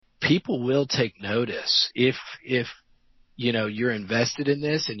people will take notice if you're invested in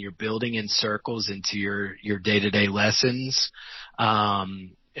this and you're building in circles into your day-to-day lessons,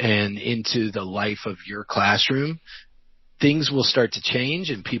 and into the life of your classroom. Things will start to change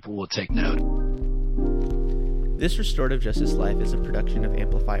and people will take note. This Restorative Justice Life is a production of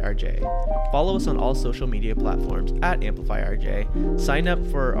Amplify RJ. Follow us on all social media platforms at Amplify RJ, sign up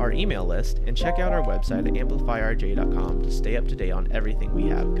for our email list, and check out our website at amplifyrj.com to stay up to date on everything we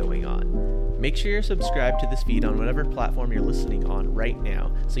have going on. Make sure you're subscribed to this feed on whatever platform you're listening on right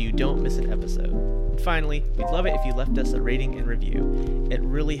now so you don't miss an episode. And finally, we'd love it if you left us a rating and review. It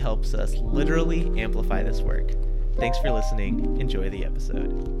really helps us literally amplify this work. Thanks for listening. Enjoy the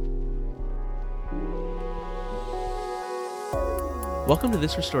episode. Welcome to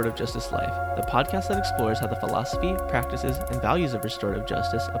This Restorative Justice Life, the podcast that explores how the philosophy, practices, and values of restorative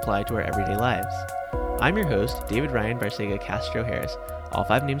justice apply to our everyday lives. I'm your host, David Ryan Barcega Castro Harris, all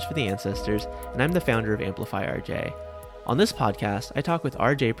 5 names for the ancestors, and I'm the founder of Amplify RJ. On this podcast, I talk with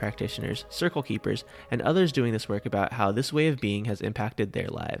RJ practitioners, circle keepers, and others doing this work about how this way of being has impacted their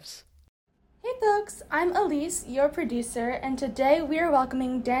lives. Hey folks, I'm Elise, your producer, and today we are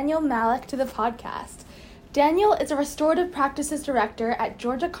welcoming Daniel Malec to the podcast. Daniel is a Restorative Practices Director at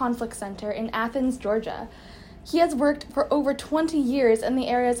Georgia Conflict Center in Athens, Georgia. He has worked for over 20 years in the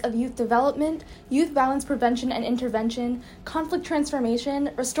areas of youth development, youth violence prevention and intervention, conflict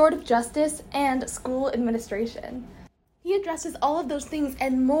transformation, restorative justice, and school administration. He addresses all of those things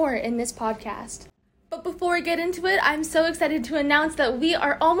and more in this podcast. But before we get into it, I'm so excited to announce that we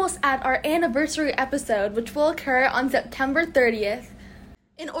are almost at our anniversary episode, which will occur on September 30th.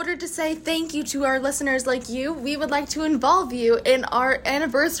 In order to say thank you to our listeners like you, we would like to involve you in our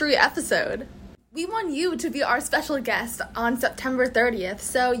anniversary episode. We want you to be our special guest on September 30th,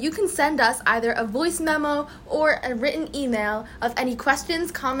 so you can send us either a voice memo or a written email of any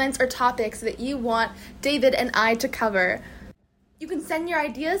questions, comments, or topics that you want David and I to cover. You can send your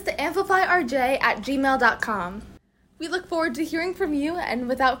ideas to amplifyrj@gmail.com. We look forward to hearing from you, and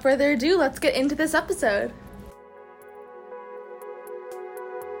without further ado, let's get into this episode.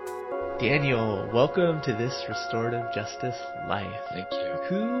 Daniel, welcome to This Restorative Justice Life. Thank you.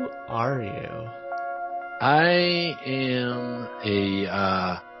 Who are you? I am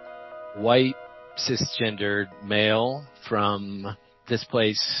a white cisgendered male from this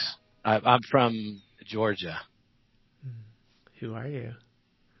place. I'm from Georgia. Who are you?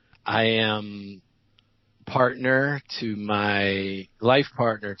 I am life partner to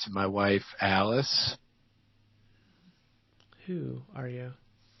my wife, Alice. Who are you?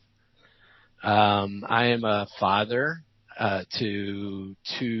 I am a father to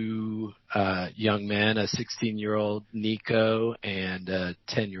 2 young men, a 16-year-old Nico and a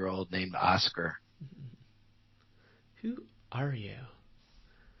 10-year-old named Oscar. Who are you?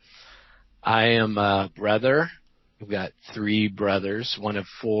 I am a brother. We've got 3 brothers, one of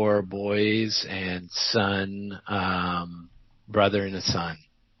 4 boys and brother and a son.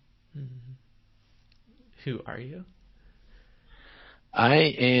 Who are you? I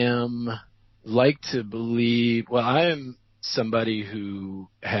am somebody who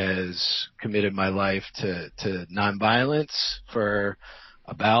has committed my life to nonviolence for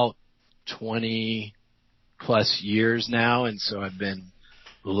about 20 plus years now, and so I've been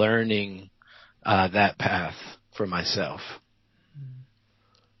learning that path for myself.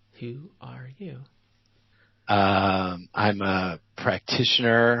 Who are you? I'm a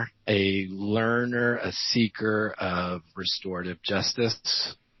practitioner, a learner, a seeker of restorative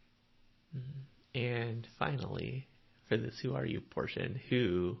justice. And finally, for this who are you portion,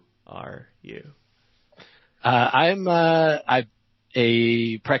 who are you? I'm a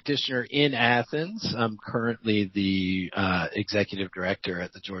practitioner in Athens. I'm currently the executive director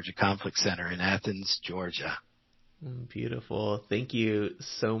at the Georgia Conflict Center in Athens, Georgia. Beautiful. Thank you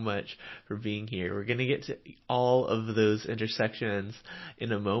so much for being here. We're going to get to all of those intersections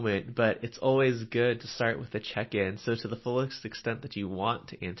in a moment, but it's always good to start with a check-in. So to the fullest extent that you want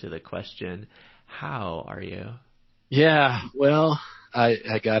to answer the question, how are you? Yeah, well,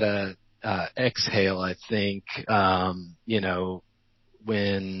 I got to exhale, I think.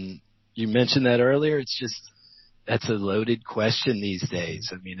 When you mentioned that earlier, that's a loaded question these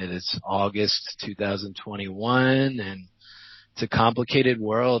days. I mean, it is August 2021, and it's a complicated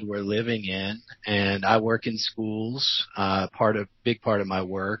world we're living in. And I work in schools, big part of my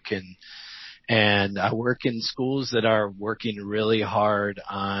work, and I work in schools that are working really hard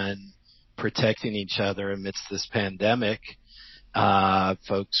on protecting each other amidst this pandemic.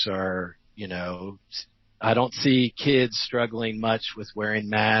 Folks are, I don't see kids struggling much with wearing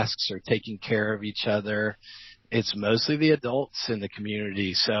masks or taking care of each other. it's mostly the adults in the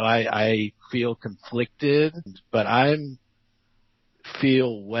community. So I feel conflicted, but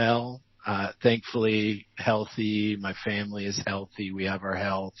feel well, thankfully healthy. My family is healthy. We have our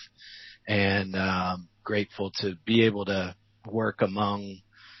health, and grateful to be able to work among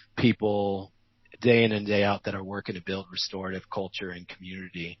people day in and day out that are working to build restorative culture and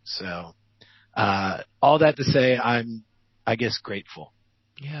community. So all that to say, I guess, grateful.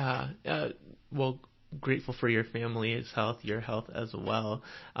 Yeah. Well, grateful for your family's health, your health as well.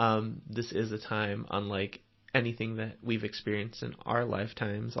 This is a time unlike anything that we've experienced in our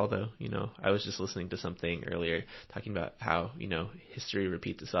lifetimes. Although, I was just listening to something earlier talking about how, history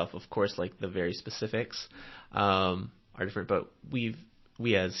repeats itself. Of course, like the very specifics are different, but we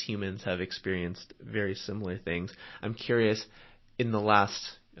as humans have experienced very similar things. I'm curious, in the last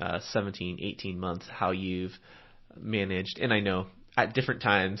 17, 18 months, how you've managed, and I know at different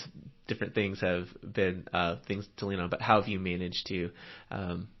times, different things have been things to lean on, but how have you managed to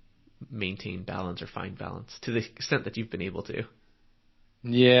maintain balance or find balance to the extent that you've been able to?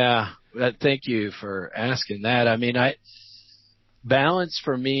 Yeah, thank you for asking that. I mean, balance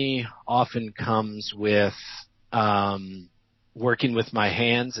for me often comes with working with my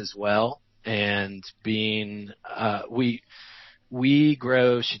hands as well, and being we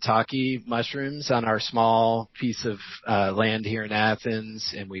grow shiitake mushrooms on our small piece of land here in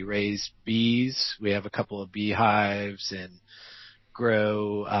Athens, and we raise bees. We have a couple of beehives and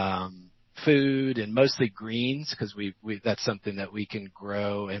grow food, and mostly greens, because we that's something that we can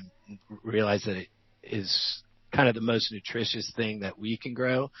grow and realize that it is kind of the most nutritious thing that we can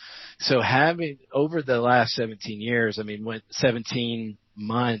grow. So having over the last 17 years, 17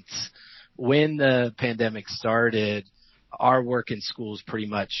 months, when the pandemic started, our work in schools pretty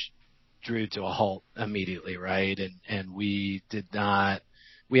much drew to a halt immediately, right? And we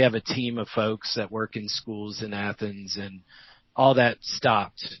have a team of folks that work in schools in Athens, and all that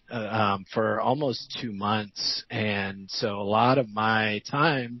stopped for almost 2 months. And so a lot of my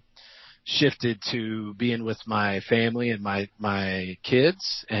time shifted to being with my family and my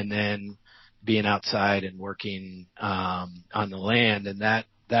kids, and then being outside and working on the land. And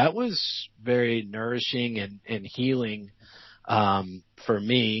that was very nourishing and healing for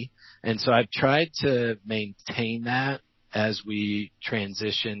me. And so I've tried to maintain that as we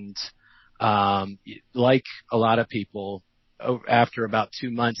transitioned, like a lot of people, after about 2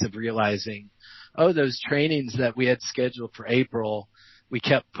 months of realizing, those trainings that we had scheduled for April, we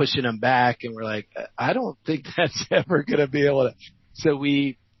kept pushing them back, and we're like, I don't think that's ever going to be able to. So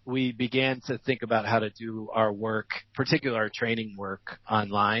we began to think about how to do our work, particularly our training work,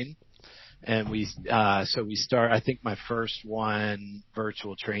 online. And I think my first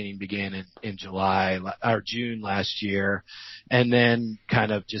virtual training began in July or June last year, and then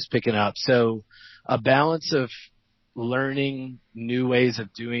kind of just picking up. So a balance of learning new ways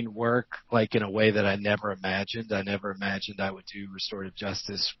of doing work, like in a way that I never imagined. I never imagined I would do restorative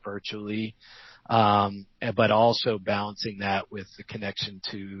justice virtually. But also balancing that with the connection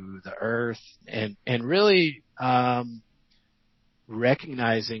to the earth, and really,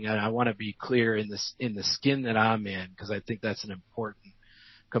 recognizing, and I want to be clear in the skin that I'm in, because I think that's an important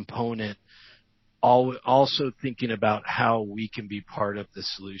component. Also thinking about how we can be part of the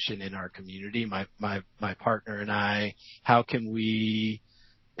solution in our community. My partner and I, how can we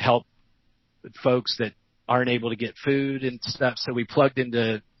help folks that aren't able to get food and stuff? So we plugged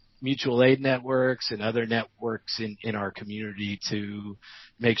into mutual aid networks and other networks in our community to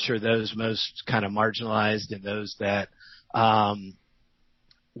make sure those most kind of marginalized and those that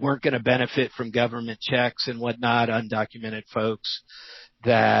weren't going to benefit from government checks and whatnot, undocumented folks,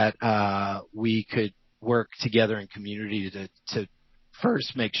 that we could work together in community to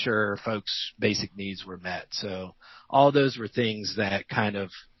first make sure folks' basic needs were met. So all those were things that kind of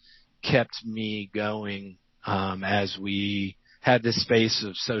kept me going as we had this space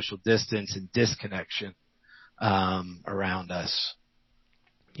of social distance and disconnection around us.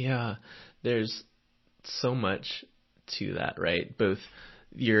 Yeah, there's so much to that, right? Both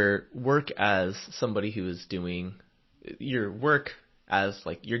your work as somebody who is doing your work as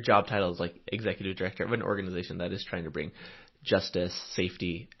like your job title is like executive director of an organization that is trying to bring justice,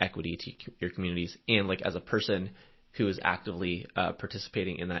 safety, equity to your communities, and like as a person who is actively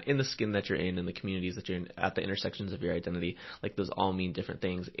participating in that, in the skin that you're in the communities that you're in, at the intersections of your identity. Like those all mean different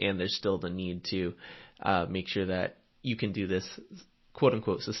things, and there's still the need to make sure that you can do this quote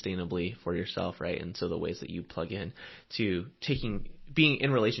unquote sustainably for yourself, right? And so the ways that you plug in to being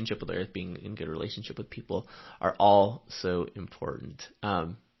in relationship with the earth, being in good relationship with people are all so important,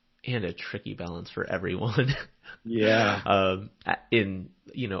 and a tricky balance for everyone. Yeah. In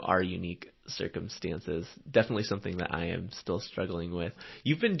our unique circumstances. Definitely something that I am still struggling with.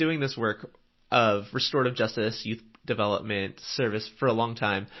 You've been doing this work of restorative justice, youth development, service for a long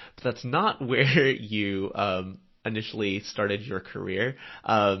time, but that's not where you initially started your career.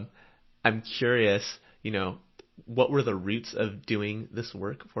 I'm curious, what were the roots of doing this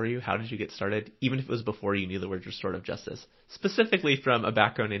work for you? How did you get started, even if it was before you knew the word restorative justice, specifically from a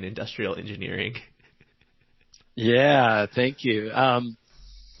background in industrial engineering? Yeah, thank you.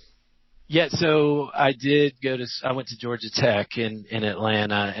 So I went to Georgia Tech in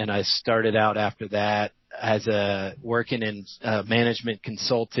Atlanta, and I started out after that as working in a management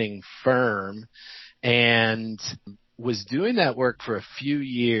consulting firm, and was doing that work for a few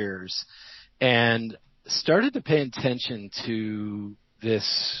years, and started to pay attention to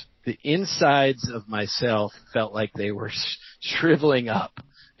this. The insides of myself felt like they were shriveling up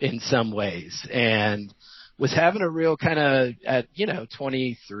in some ways, and was having a real kind of, at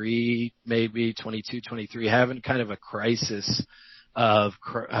 23, maybe 22, 23, having kind of a crisis of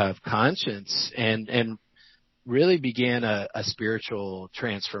conscience, and really began a spiritual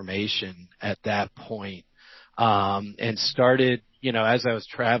transformation at that point. And started, as I was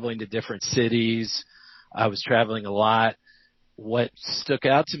traveling to different cities, I was traveling a lot. What stuck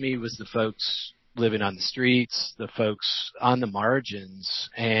out to me was the folks living on the streets, the folks on the margins,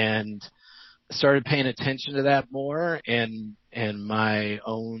 and started paying attention to that more, and my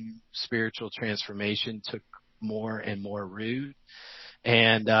own spiritual transformation took more and more root.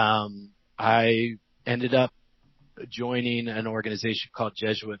 And I ended up joining an organization called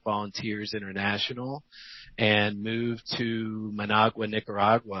Jesuit Volunteers International, and moved to Managua,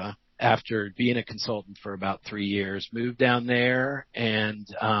 Nicaragua after being a consultant for about 3 years. Moved down there and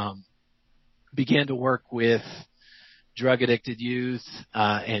began to work with drug-addicted youth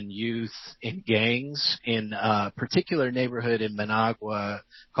and youth in gangs in a particular neighborhood in Managua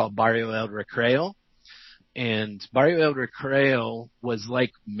called Barrio El Recreo. And Barrio El Recreo was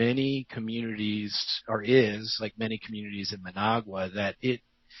like many communities, or is like many communities in Managua, that it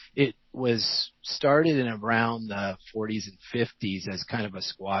was started in around the 40s and 50s as kind of a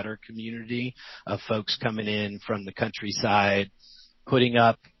squatter community of folks coming in from the countryside, putting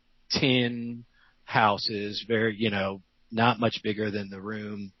up tin houses, very, not much bigger than the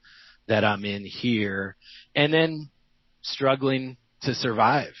room that I'm in here, and then struggling to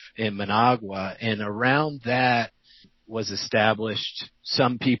survive in Managua. And around that was established,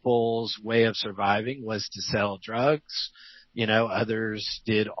 some people's way of surviving was to sell drugs. Others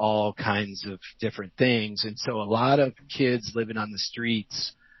did all kinds of different things. And so a lot of kids living on the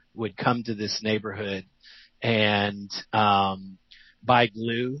streets would come to this neighborhood and buy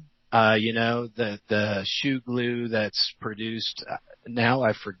glue. The shoe glue that's produced, now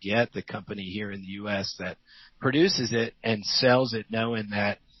I forget the company here in the U.S. that produces it and sells it, knowing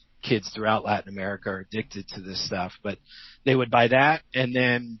that kids throughout Latin America are addicted to this stuff. But they would buy that, and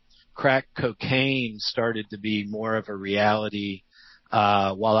then crack cocaine started to be more of a reality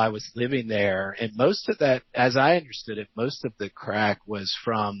while I was living there. And most of that, as I understood it, most of the crack was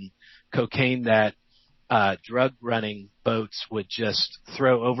from cocaine that drug running boats would just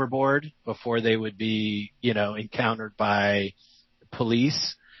throw overboard before they would be, encountered by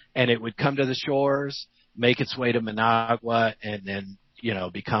police, and it would come to the shores, make its way to Managua, and then,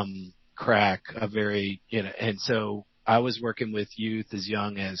 become crack, and so I was working with youth as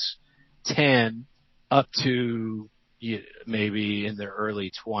young as 10 up to maybe in their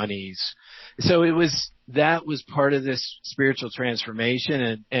early 20s. So that was part of this spiritual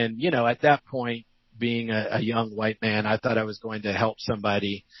transformation. And at that point, being a young white man, I thought I was going to help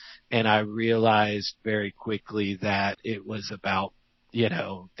somebody. And I realized very quickly that it was about,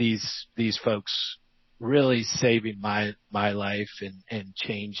 these folks really saving my life and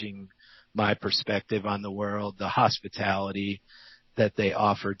changing my perspective on the world, the hospitality that they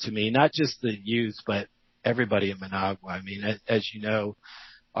offered to me, not just the youth, but everybody in Managua. I mean, as you know,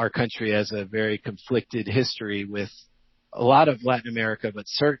 our country has a very conflicted history with a lot of Latin America, but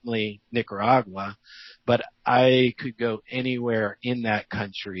certainly Nicaragua. But I could go anywhere in that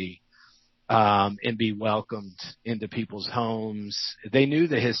country and be welcomed into people's homes. They knew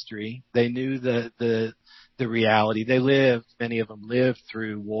the history. They knew the reality. Many of them lived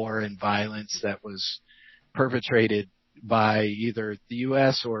through war and violence that was perpetrated by either the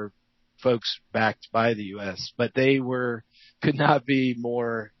U.S. or folks backed by the U.S. But they could not be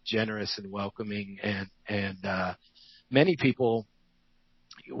more generous and welcoming, and many people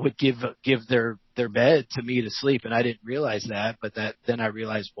would give their bed to me to sleep, and I didn't realize that. But then I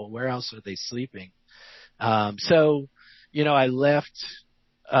realized, well, where else are they sleeping? So, I left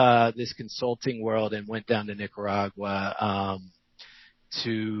this consulting world and went down to Nicaragua,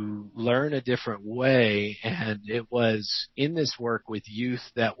 to learn a different way. And it was in this work with youth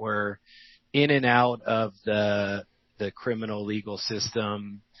that were in and out of the criminal legal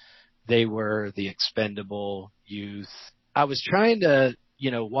system. They were the expendable youth. I was trying to,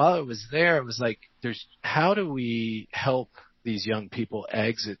 while I was there, it was like, how do we help these young people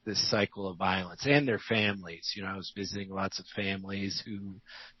exit this cycle of violence and their families? I was visiting lots of families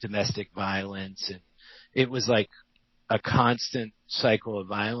domestic violence, and it was like a constant cycle of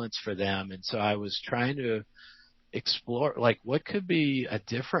violence for them. And so I was trying to explore, like, what could be a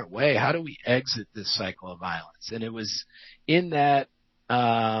different way? How do we exit this cycle of violence? And it was in that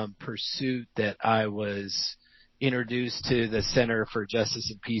pursuit that I was introduced to the Center for Justice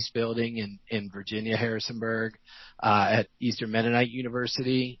and Peace Building in Virginia, Harrisonburg, at Eastern Mennonite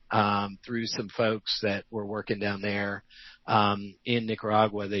University, through some folks that were working down there, in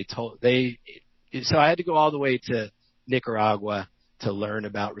Nicaragua. So I had to go all the way to Nicaragua to learn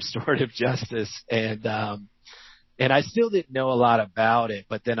about restorative justice. And I still didn't know a lot about it,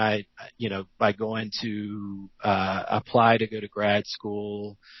 but then by going to, apply to go to grad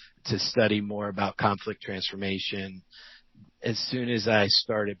school to study more about conflict transformation, as soon as I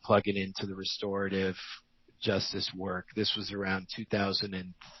started plugging into the restorative justice work, this was around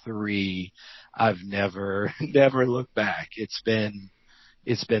 2003, I've never looked back. It's been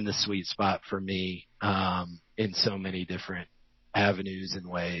the sweet spot for me, in so many different avenues and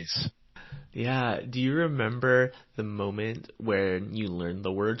ways. Yeah. Do you remember the moment where you learned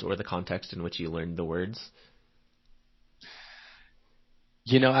the words, or the context in which you learned the words?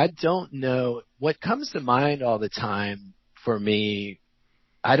 I don't know what comes to mind all the time for me.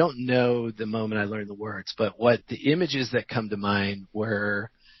 I don't know the moment I learned the words, but what the images that come to mind were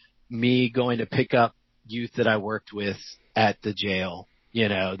me going to pick up youth that I worked with at the jail.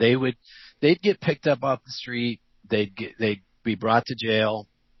 They'd get picked up off the street. They'd be brought to jail,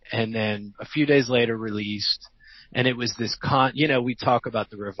 and then a few days later released. And it was this we talk about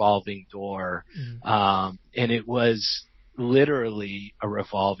the revolving door. And it was literally a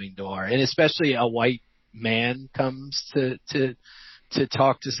revolving door. And especially a white man comes to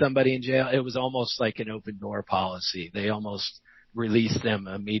talk to somebody in jail. It was almost like an open door policy. They almost released them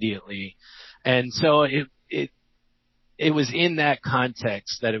immediately. And so it was in that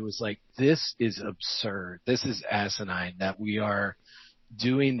context that it was like, this is absurd. This is asinine that we are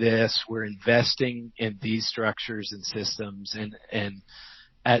doing this. We're investing in these structures and systems. And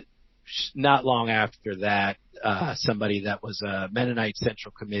at not long after that, somebody that was a Mennonite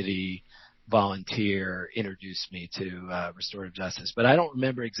Central Committee volunteer introduced me to restorative justice. But I don't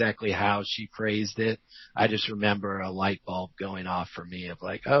remember exactly how she phrased it. I just remember a light bulb going off for me of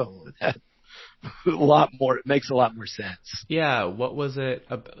like, oh, that it makes a lot more sense. Yeah. What was it?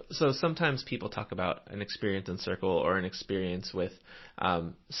 So sometimes people talk about an experience in Circle or an experience with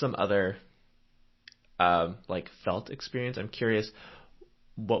some other felt experience. I'm curious,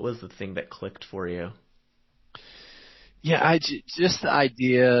 what was the thing that clicked for you? Yeah, just the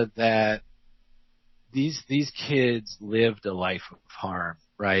idea that these kids lived a life of harm,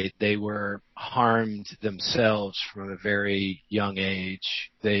 right? They were harmed themselves from a very young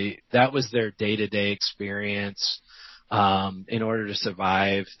age. That was their day-to-day experience. In order to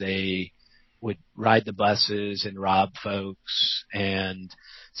survive, they would ride the buses and rob folks. And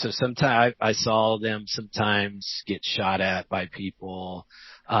so sometimes I saw them sometimes get shot at by people.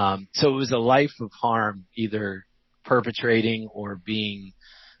 So it was a life of harm, either perpetrating or being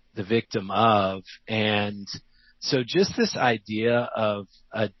the victim of. And so just this idea of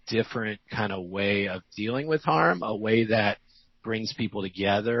a different kind of way of dealing with harm, a way that brings people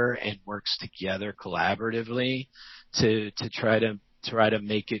together and works together collaboratively to try to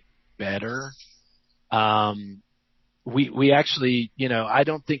make it better. We actually, I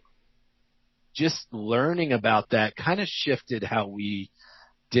don't think just learning about that kind of shifted how we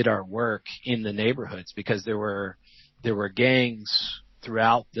did our work in the neighborhoods, because there were gangs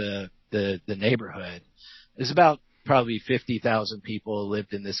throughout the neighborhood. There's about probably 50,000 people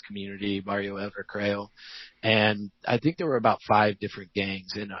lived in this community, Barrio El Recreo. And I think there were about 5 different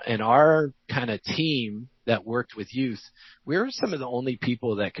gangs. And our kind of team that worked with youth, we were some of the only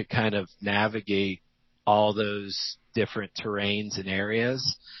people that could kind of navigate all those different terrains and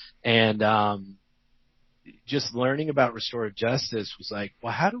areas. And just learning about restorative justice was like,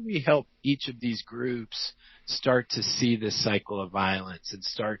 well, how do we help each of these groups start to see this cycle of violence and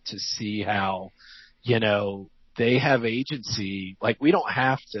start to see how, they have agency. Like, we don't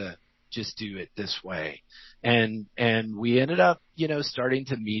have to just do it this way. And we ended up, starting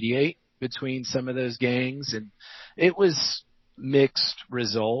to mediate between some of those gangs. And it was mixed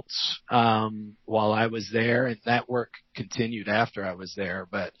results while I was there, and that work continued after I was there.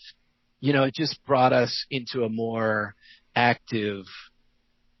 But it just brought us into a more active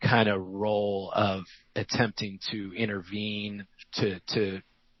kind of role of attempting to intervene, to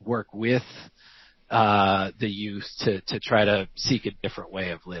work with the youth to try to seek a different way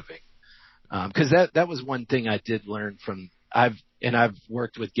of living. Because that was one thing I did learn from I've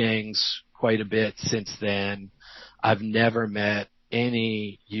worked with gangs quite a bit since then. I've never met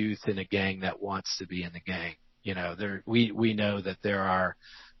any youth in a gang that wants to be in the gang. We know that there are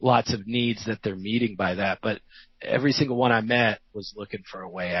lots of needs that they're meeting by that, but every single one I met was looking for a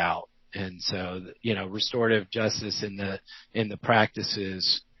way out. And so, restorative justice in the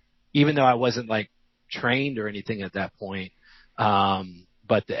practices, even though I wasn't like trained or anything at that point,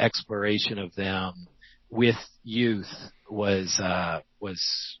 but the exploration of them with youth was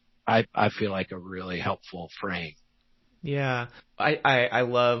I feel like a really helpful frame. Yeah, I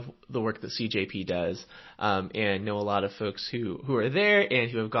love the work that CJP does, and know a lot of folks who are there and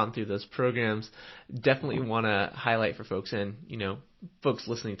who have gone through those programs. Definitely want to highlight for folks, and folks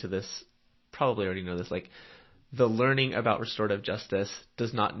listening to this probably already know this, like the learning about restorative justice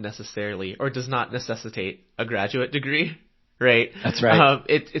does not necessarily or does not necessitate a graduate degree. Right. That's right.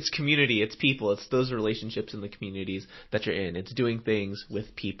 It's community, it's people, it's those relationships in the communities that you're in. It's doing things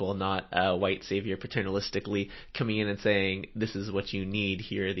with people, not a white savior paternalistically coming in and saying, this is what you need,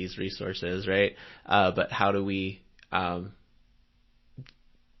 here are these resources, right? But how do we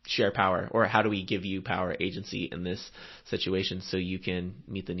share power, or how do we give you power, agency in this situation so you can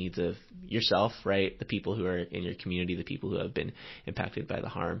meet the needs of yourself, right? The people who are in your community, the people who have been impacted by the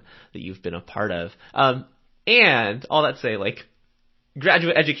harm that you've been a part of. And all that to say, like,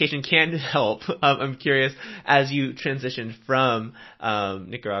 graduate education can help. I'm curious, as you transitioned from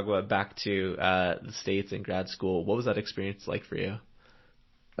Nicaragua back to the States and grad school, what was that experience like for you?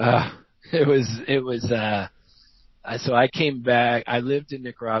 It was so I came back. I lived in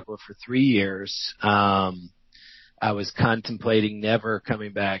Nicaragua for 3 years. I was contemplating never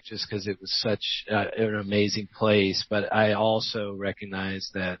coming back just because it was such an amazing place. But I also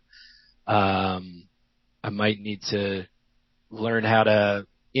recognized that I might need to learn how to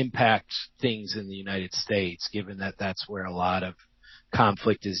impact things in the United States, given that that's where a lot of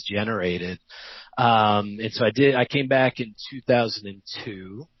conflict is generated. And so I came back in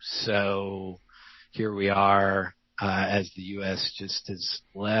 2002. So here we are, as the U.S. just has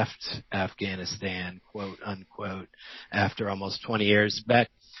left Afghanistan, quote unquote, after almost 20 years.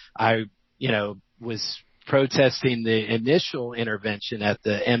 Back, I, was protesting the initial intervention at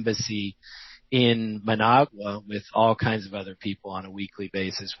the embassy in Managua with all kinds of other people on a weekly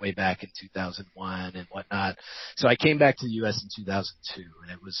basis way back in 2001 and whatnot. So I came back to the U.S. in 2002,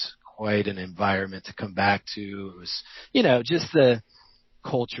 and it was quite an environment to come back to. It was, just the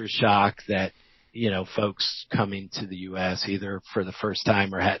culture shock that, folks coming to the U.S. either for the first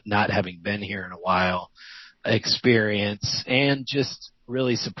time or not having been here in a while experience, and just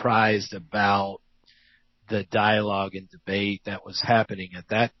really surprised about the dialogue and debate that was happening at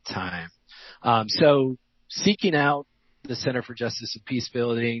that time. So seeking out the Center for Justice and Peace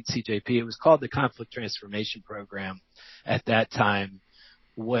Building, CJP, it was called the Conflict Transformation Program at that time,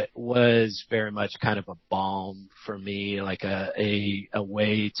 what was very much kind of a balm for me, like a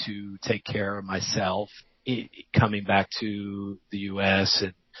way to take care of myself coming back to the U.S.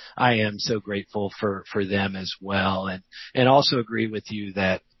 And I am so grateful for them as well. And also agree with you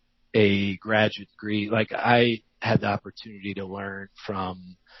that a graduate degree, like I had the opportunity to learn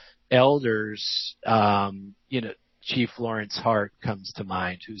from elders, Chief Lawrence Hart comes to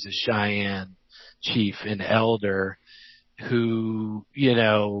mind, who's a Cheyenne chief and elder who,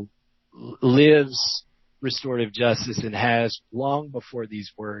 lives restorative justice and has long before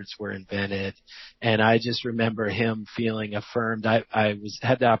these words were invented. And I just remember him feeling affirmed. I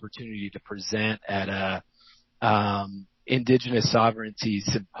had the opportunity to present at a Indigenous Sovereignty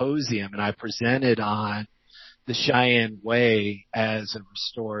Symposium, and I presented on the Cheyenne way as a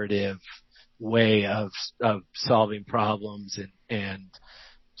restorative way of solving problems and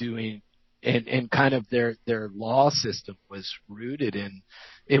doing, and kind of their law system was rooted in,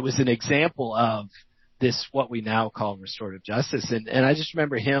 it was an example of this, what we now call restorative justice. And I just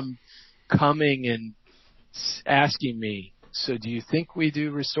remember him coming and asking me, so do you think we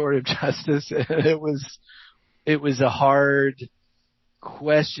do restorative justice? It was a hard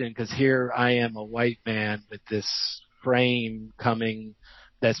question, because here I am, a white man with this frame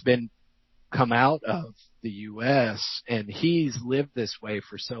that's come out of the U.S., and he's lived this way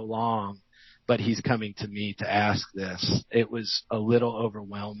for so long, but he's coming to me to ask this. It was a little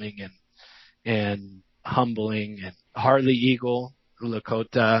overwhelming, and humbling. And Harley Eagle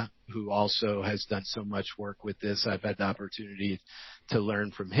Lakota, who also has done so much work with this, I've had the opportunity to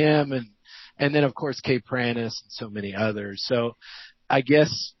learn from him, and then of course Kay Pranis and so many others. So I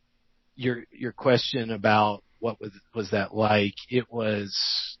guess your question about what was that like? It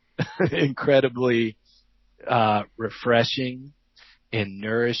was incredibly refreshing and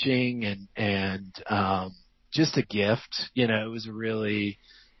nourishing and just a gift. You know, it was really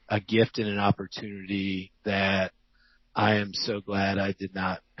a gift and an opportunity that I am so glad I did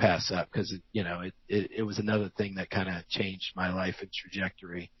not pass up, because it was another thing that kind of changed my life and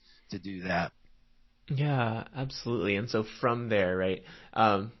trajectory to do that. Yeah, absolutely. And so from there, right,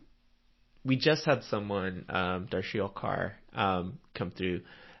 we just had someone, Darshil Kaur, come through,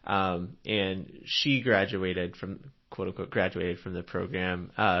 and she graduated from, quote unquote, graduated from the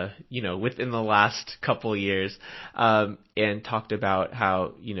program, within the last couple years, and talked about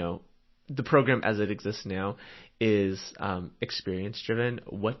how, the program as it exists now is experience driven.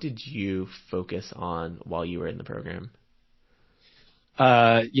 What did you focus on while you were in the program?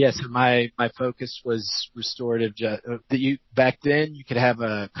 Yes, my focus was restorative. Back then you could have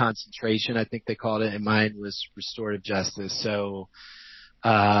a concentration, I think they called it, and mine was restorative justice. So,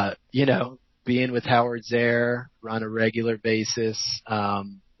 being with Howard Zare on a regular basis,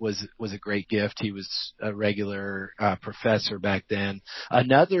 was a great gift. He was a regular, professor back then.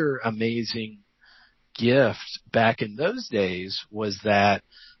 Another amazing gift back in those days was that,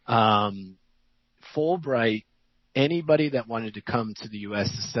 Fulbright, anybody that wanted to come to the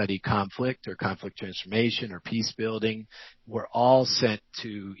U.S. to study conflict or conflict transformation or peace building were all sent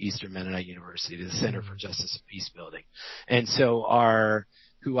to Eastern Mennonite University, to the Center for Justice and Peace Building. And so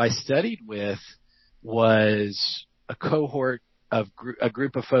who I studied with was a cohort of a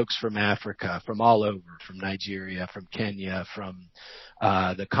group of folks from Africa, from all over, from Nigeria, from Kenya, from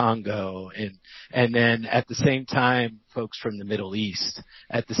the Congo, and then at the same time, folks from the Middle East.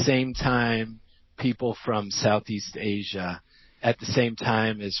 At the same time, people from Southeast Asia, at the same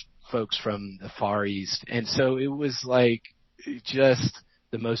time as folks from the Far East. And so it was like just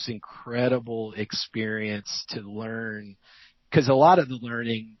the most incredible experience to learn, because a lot of the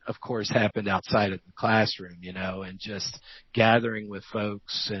learning, of course, happened outside of the classroom, and just gathering with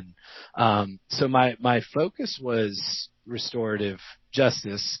folks. And so my focus was restorative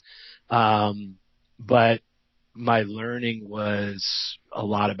justice, but my learning was a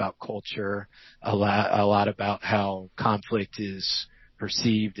lot about culture, a lot about how conflict is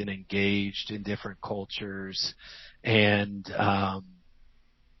perceived and engaged in different cultures, and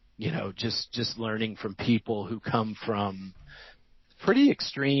just learning from people who come from pretty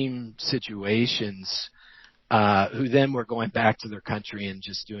extreme situations, who then were going back to their country and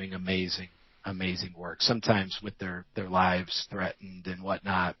just doing amazing work, sometimes with their lives threatened and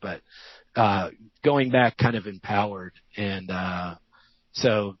whatnot, but going back kind of empowered. And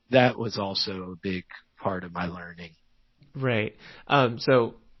so that was also a big part of my learning. Right.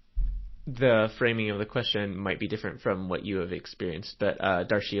 So the framing of the question might be different from what you have experienced, but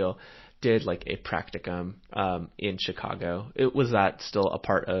Darshil did like a practicum in Chicago. Was that still a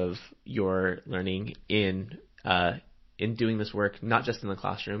part of your learning in doing this work, not just in the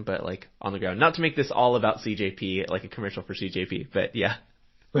classroom, but like on the ground? Not to make this all about CJP, like a commercial for CJP, but yeah.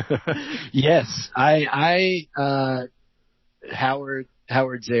 Yes, Howard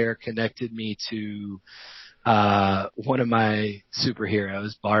Zare connected me to one of my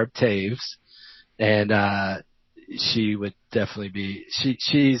superheroes, Barb Taves, and she would definitely be.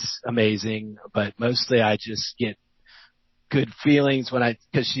 She's amazing, but mostly I just get good feelings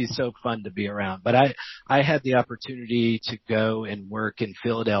because she's so fun to be around. But I had the opportunity to go and work in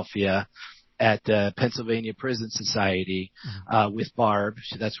Philadelphia at the Pennsylvania Prison Society with Barb.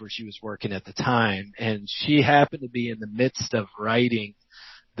 That's where she was working at the time, and she happened to be in the midst of writing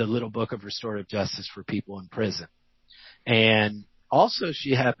the Little Book of Restorative Justice for people in prison. And also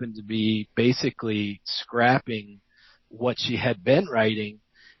she happened to be basically scrapping what she had been writing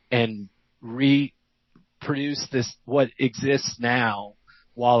and reproduce this, what exists now,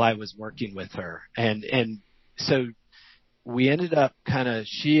 while I was working with her. And so she ended up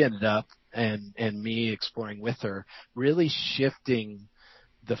and me exploring with her, really shifting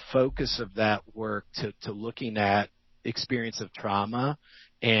the focus of that work to looking at experience of trauma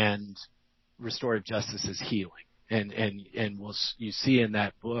and restorative justice as healing. And you see in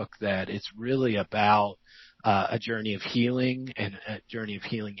that book that it's really about a journey of healing and a journey of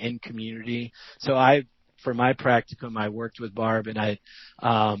healing in community. So for my practicum, I worked with Barb, and I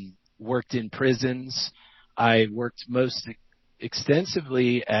worked in prisons. I worked most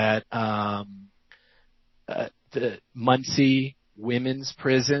extensively at the Muncie Women's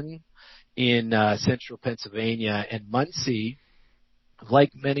Prison in central Pennsylvania, and Muncie,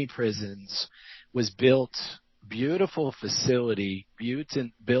 like many prisons, was beautiful facility,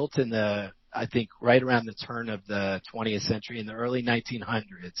 built in the, I think, right around the turn of the 20th century, in the early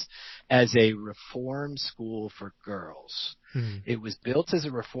 1900s, as a reform school for girls. It was built as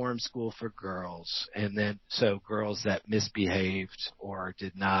a reform school for girls, and then so girls that misbehaved or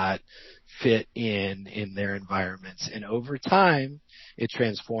did not fit in their environments. And over time, it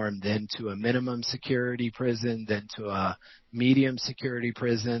transformed then to a minimum security prison, then to a medium security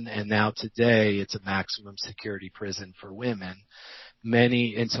prison, and now today it's a maximum security prison for women.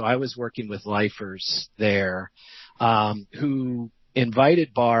 And so I was working with lifers there, who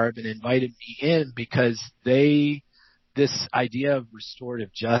invited Barb and invited me in because this idea of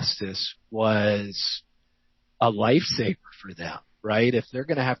restorative justice was a lifesaver for them, right? If they're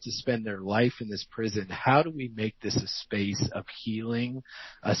going to have to spend their life in this prison, how do we make this a space of healing,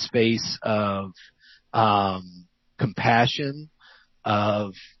 a space of compassion,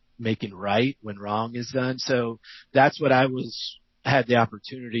 of making right when wrong is done? So that's what I had the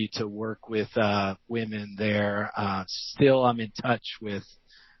opportunity to work with women there. Still, I'm in touch with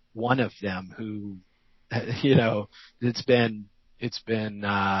one of them who, it's been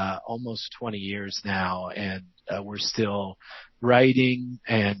almost 20 years now, and we're still writing.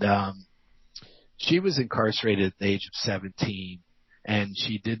 And she was incarcerated at the age of 17, and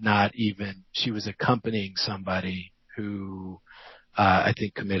she was accompanying somebody who I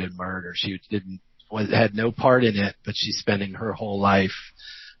think committed murder. She had no part in it, but she's spending her whole life.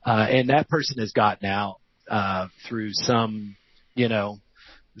 And that person has gotten out through some,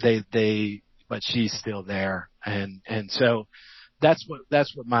 but she's still there. And so that's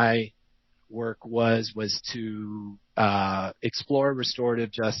what my work was to explore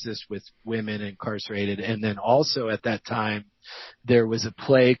restorative justice with women incarcerated. And then also at that time, there was a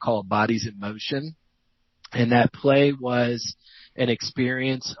play called Bodies in Motion. And that play was an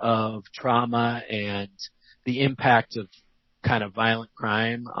experience of trauma and the impact of kind of violent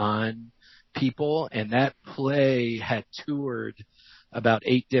crime on people. And that play had toured about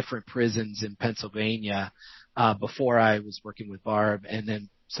 8 different prisons in Pennsylvania before I was working with Barb. And then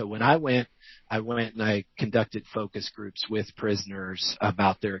so when I went and I conducted focus groups with prisoners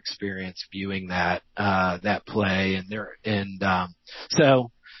about their experience viewing that play, and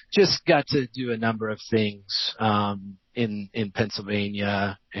so just got to do a number of things in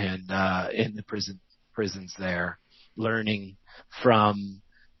Pennsylvania and in the prisons there, learning from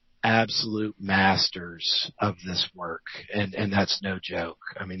absolute masters of this work, and that's no joke.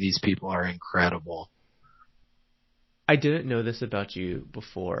 I mean, these people are incredible. I didn't know this about you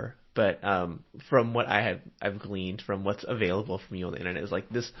before, but from what I've gleaned from what's available from you on the internet is like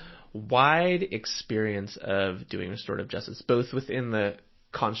this wide experience of doing restorative justice, both within the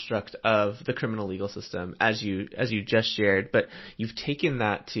construct of the criminal legal system, as you just shared, but you've taken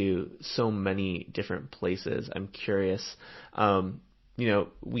that to so many different places. I'm curious,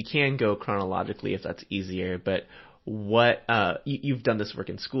 we can go chronologically if that's easier, but what you've done this work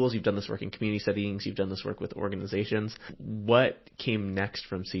in schools, you've done this work in community settings, you've done this work with organizations. What came next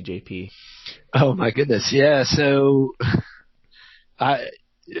from CJP? Oh my goodness, yeah. So I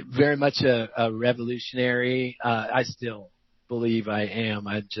very much a revolutionary. I still believe I am.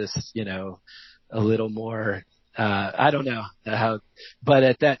 I'm just a little more. I don't know how, but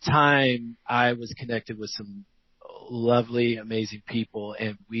at that time I was connected with some lovely, amazing people,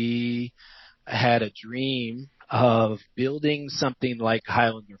 and we had a dream of building something like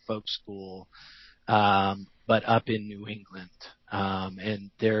Highlander Folk School, but up in New England.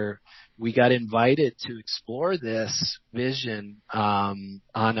 And we got invited to explore this vision on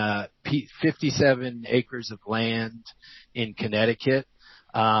 57 acres of land in Connecticut.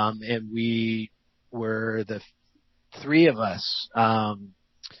 And we were the 3 of us.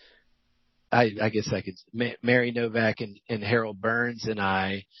 I guess I could, Mary Novak and Harold Burns and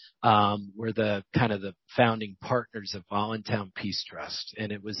I, were the kind of the founding partners of Voluntown Peace Trust.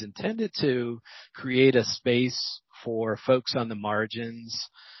 And it was intended to create a space for folks on the margins,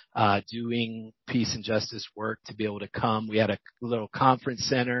 doing peace and justice work to be able to come. We had a little conference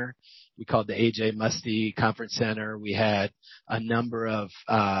center. We called the A.J. Musty Conference Center. We had a number of,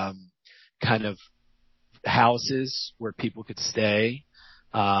 kind of houses where people could stay.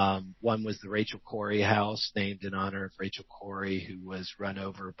 One was the Rachel Corrie House, named in honor of Rachel Corrie, who was run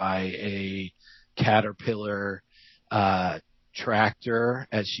over by a Caterpillar tractor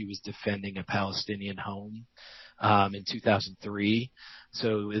as she was defending a Palestinian home in 2003.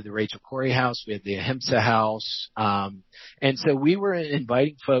 So the Rachel Corrie House, we had the Ahimsa House, and so we were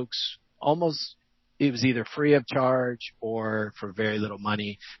inviting folks almost it was either free of charge or for very little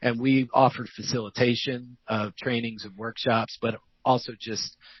money. And we offered facilitation of trainings and workshops, but also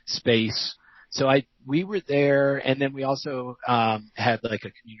just space. So we were there, and then we also had like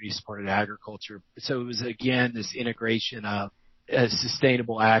a community supported agriculture. So it was again this integration of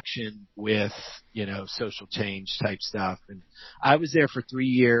sustainable action with, social change type stuff. And I was there for 3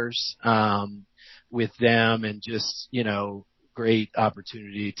 years with them, and just, great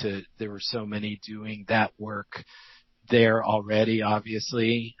opportunity there were so many doing that work there already,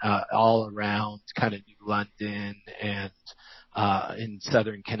 obviously, all around kind of New London and in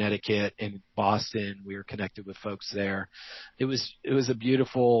southern Connecticut and Boston. We were connected with folks there. It was a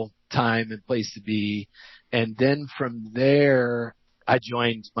beautiful time and place to be. And then from there, I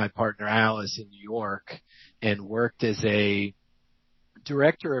joined my partner Alice in New York and worked as a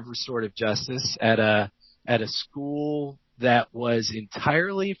director of restorative justice at a school that was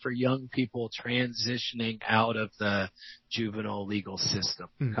entirely for young people transitioning out of the juvenile legal system,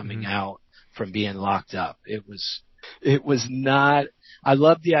 coming out from being locked up. It was not, I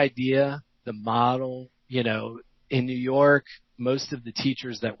love the idea, the model. In New York, most of the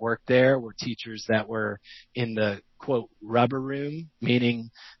teachers that worked there were teachers that were in the quote rubber room, meaning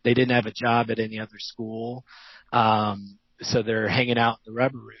they didn't have a job at any other school. So they're hanging out in the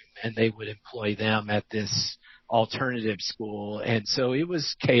rubber room, and they would employ them at this alternative school. And so it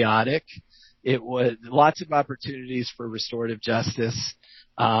was chaotic. It was lots of opportunities for restorative justice.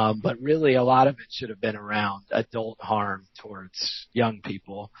 But really a lot of it should have been around adult harm towards young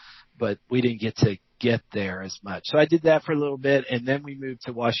people, but we didn't get there as much. So I did that for a little bit, and then we moved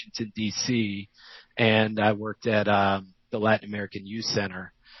to Washington, D.C., and I worked at the Latin American Youth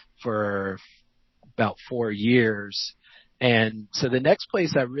Center for about 4 years. And so the next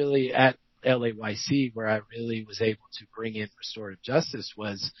place at LAYC, where I really was able to bring in restorative justice,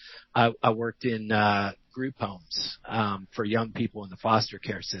 was I worked in group homes for young people in the foster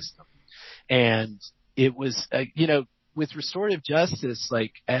care system. And it was, with restorative justice,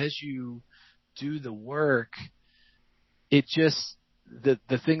 like as you do the work, it just, the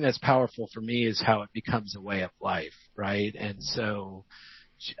thing that's powerful for me is how it becomes a way of life, right? And so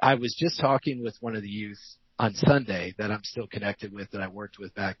I was just talking with one of the youth on Sunday that I'm still connected with, that I worked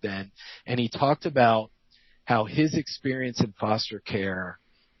with back then. And he talked about how his experience in foster care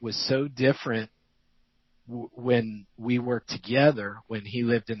was so different when we worked together, when he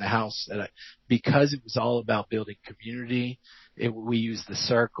lived in the house, because it was all about building community. We used the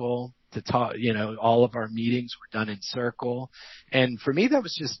circle to talk, all of our meetings were done in circle. And for me, that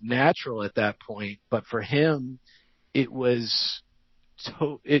was just natural at that point. But for him, it was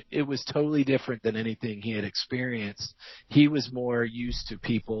it was totally different than anything he had experienced. He was more used to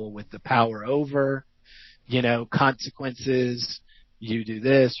people with the power over, consequences. You do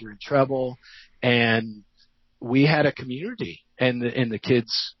this, you're in trouble. And we had a community, and the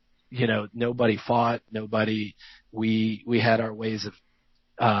kids, nobody fought, we had our ways of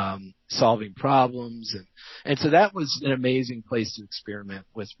solving problems. And so that was an amazing place to experiment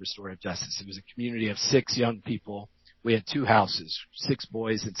with restorative justice. It was a community of 6 young people. We had 2 houses, 6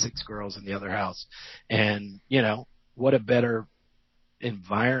 boys and 6 girls in the other house. And, what a better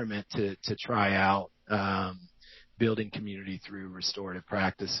environment to try out, building community through restorative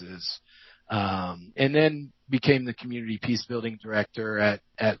practices. And then became the community peace building director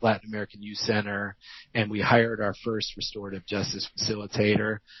at Latin American Youth Center. And we hired our first restorative justice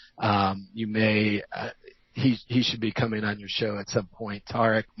facilitator. He should be coming on your show at some point.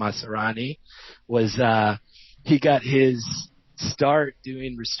 Tarek Masarani he got his start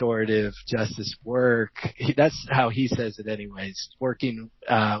doing restorative justice work. That's how he says it anyways, working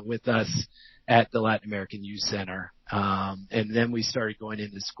with us at the Latin American Youth Center. And then we started going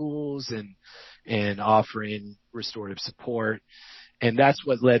into schools and offering restorative support. And that's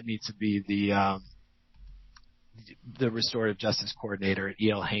what led me to be the restorative justice coordinator at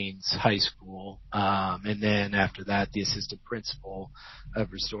E.L. Haynes High School. And then after that, the assistant principal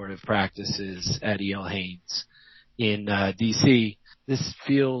of restorative practices at E.L. Haynes in D.C. This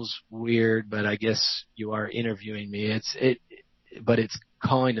feels weird, but I guess you are interviewing me. But it's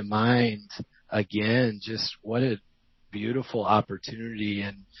calling to mind again just what a beautiful opportunity,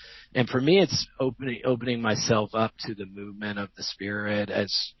 and for me it's opening myself up to the movement of the Spirit,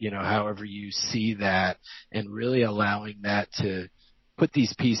 as however you see that, and really allowing that to put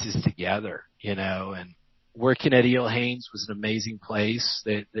these pieces together, and working at E.L. Haynes was an amazing place.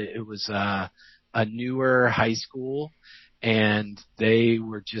 It was a newer high school, and they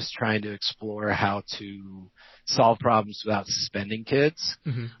were just trying to explore how to solve problems without suspending kids.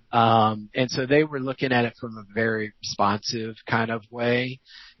 And so they were looking at it from a very responsive kind of way.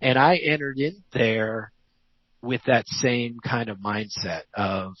 And I entered in there with that same kind of mindset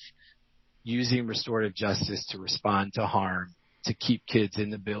of using restorative justice to respond to harm, to keep kids in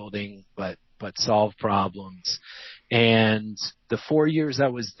the building, but solve problems. And the 4 years I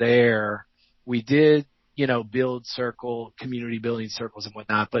was there, we did, build community building circles and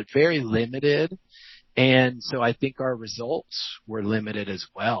whatnot, but very limited. And so I think our results were limited as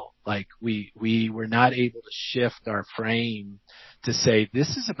well. Like we were not able to shift our frame to say,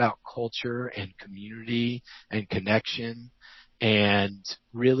 this is about culture and community and connection, and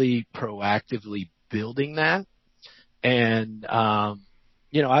really proactively building that. And,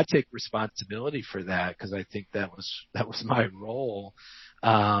 I take responsibility for that because I think that was my role.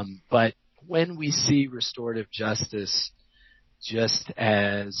 But when we see restorative justice just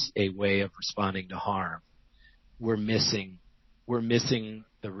as a way of responding to harm, we're missing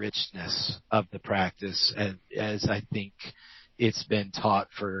the richness of the practice as I think it's been taught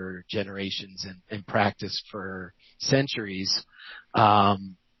for generations and practiced for centuries,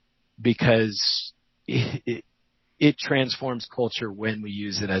 because it transforms culture when we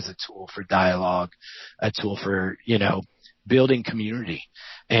use it as a tool for dialogue, a tool for, building community.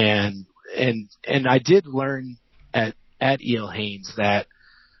 And I did learn at E.L. Haynes that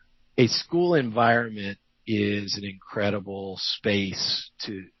a school environment is an incredible space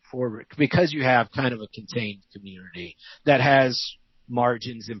because you have kind of a contained community that has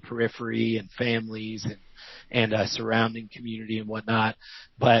margins and periphery and families and a surrounding community and whatnot.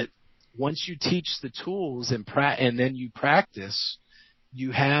 But once you teach the tools and then you practice,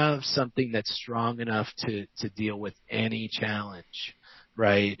 you have something that's strong enough to deal with any challenge,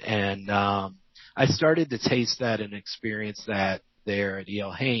 right? And I started to taste that and experience that there at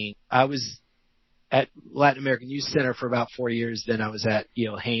E.L. Haynes. I was at Latin American Youth Center for about 4 years. Then I was at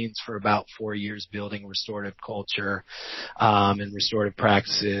E.L. Haynes for about 4 years building restorative culture and restorative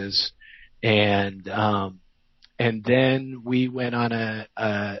practices. And then we went on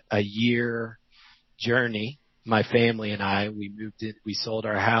a year journey. My family and I, we sold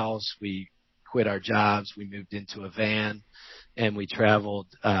our house, we quit our jobs, we moved into a van, and we traveled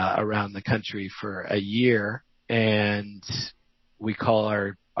around the country for a year. And we call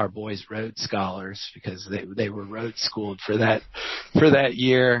our boys road scholars because they were road schooled for that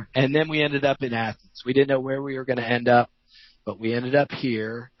year. And then we ended up in Athens. We didn't know where we were going to end up, but we ended up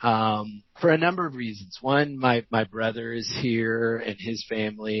here for a number of reasons. One, my brother is here and his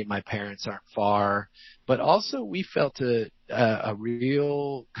family. My parents aren't far. But also we felt a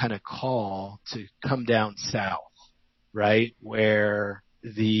real kind of call to come down south, right, where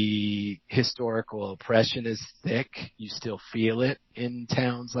the historical oppression is thick. You still feel it in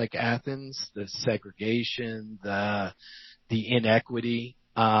towns like Athens, the segregation, the inequity,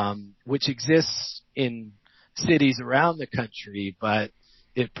 which exists in cities around the country, but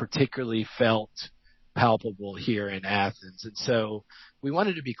it particularly felt palpable here in Athens. And so we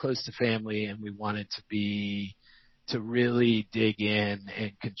wanted to be close to family, and we wanted to really dig in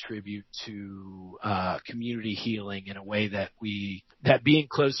and contribute to community healing in a way that being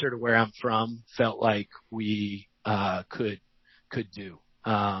closer to where I'm from felt like we could do.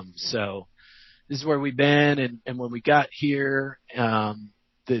 So this is where we've been, and when we got here,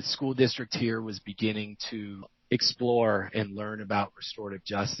 the school district here was beginning to explore and learn about restorative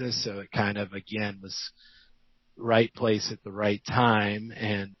justice. So it kind of, again, was right place at the right time.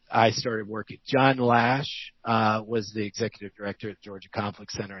 And I started working. John Lash was the executive director at Georgia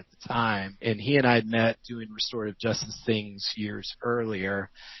Conflict Center at the time. And he and I had met doing restorative justice things years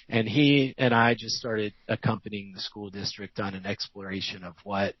earlier. And he and I just started accompanying the school district on an exploration of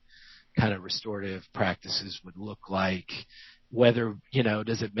what kind of restorative practices would look like. Whether,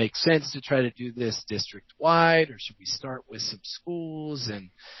 does it make sense to try to do this district wide, or should we start with some schools?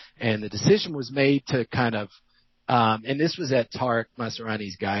 And the decision was made to kind of, and this was at Tarek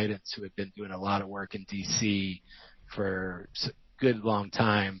Maserani's guidance, who had been doing a lot of work in DC for a good long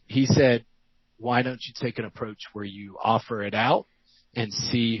time. He said, why don't you take an approach where you offer it out and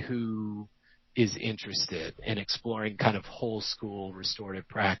see who is interested in exploring kind of whole school restorative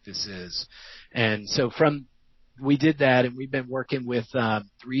practices. And so we did that, and we've been working with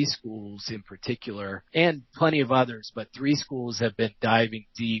 3 schools in particular, and plenty of others, but 3 schools have been diving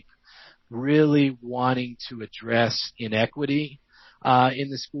deep, really wanting to address inequity in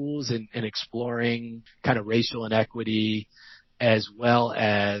the schools and exploring kind of racial inequity, as well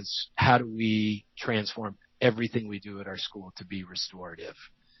as how do we transform everything we do at our school to be restorative.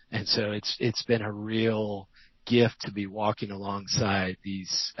 And so it's been a real gift to be walking alongside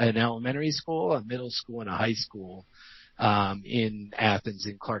an elementary school, a middle school, and a high school in Athens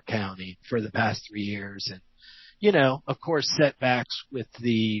in Clark County for the past 3 years. And, of course, setbacks with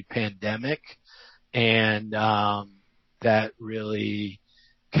the pandemic, and that really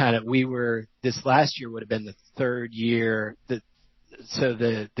this last year would have been the third year so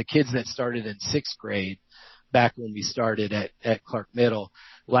the kids that started in sixth grade back when we started at Clark Middle,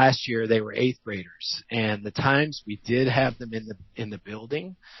 last year they were eighth graders. And the times we did have them in the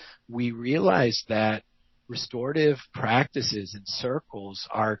building, we realized that restorative practices and circles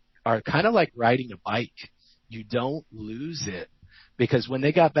are kind of like riding a bike. You don't lose it, because when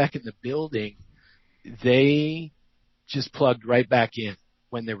they got back in the building, they just plugged right back in.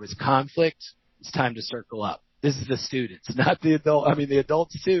 When there was conflict, it's time to circle up. This is the students, not the adult. I mean, the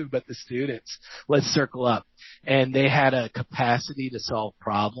adults too, but the students. Let's circle up. And they had a capacity to solve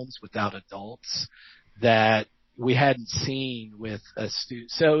problems without adults that we hadn't seen with a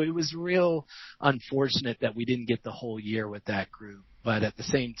student. So it was real unfortunate that we didn't get the whole year with that group. But at the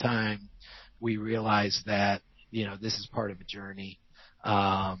same time, we realized that, this is part of a journey.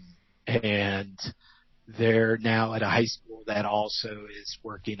 And they're now at a high school that also is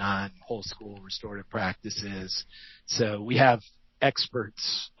working on whole school restorative practices. So we have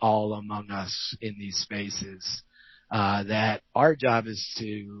experts all among us in these spaces that our job is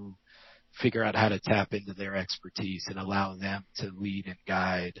to figure out how to tap into their expertise and allow them to lead and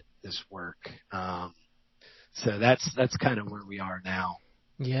guide this work. So that's kind of where we are now.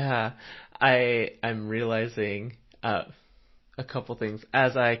 Yeah, I'm realizing a couple things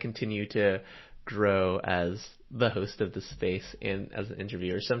as I continue to grow as the host of the space and as an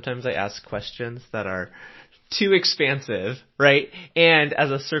interviewer. Sometimes I ask questions that are too expansive, right? And as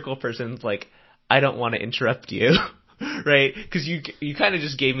a circle person, like, I don't want to interrupt you, right? Because you kind of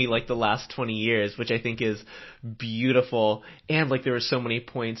just gave me like the last 20 years, which I think is beautiful. And like there were so many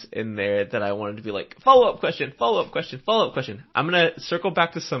points in there that I wanted to be like, follow-up question, follow-up question, follow-up question. I'm going to circle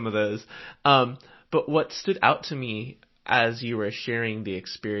back to some of those. But what stood out to me as you were sharing the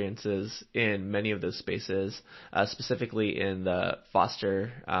experiences in many of those spaces, specifically in the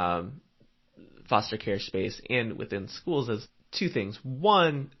foster care space and within schools, is two things.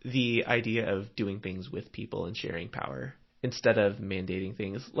 One, the idea of doing things with people and sharing power instead of mandating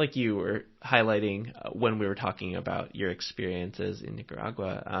things, like you were highlighting when we were talking about your experiences in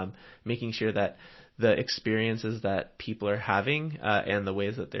Nicaragua, making sure that the experiences that people are having and the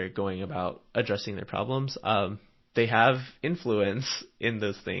ways that they're going about addressing their problems, they have influence in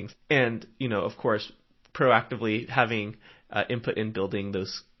those things. And, of course, proactively having input in building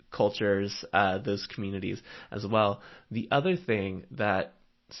those cultures, those communities as well. The other thing that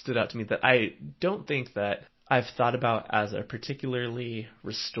stood out to me that I don't think that I've thought about as a particularly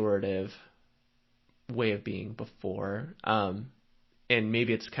restorative way of being before, and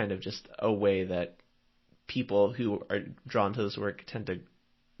maybe it's kind of just a way that people who are drawn to this work tend to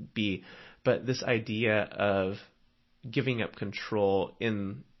be, but this idea of giving up control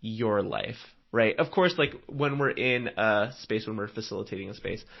in your life, right? Of course, like when we're in a space, when we're facilitating a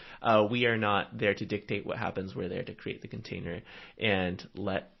space, we are not there to dictate what happens. We're there to create the container and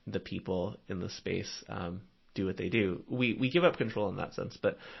let the people in the space do what they do. We give up control in that sense.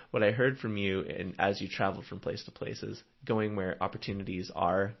 But what I heard from you, and as you traveled from place to place, is going where opportunities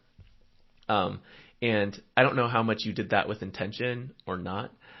are. And I don't know how much you did that with intention or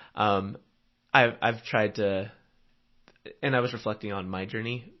not. I've tried to, and I was reflecting on my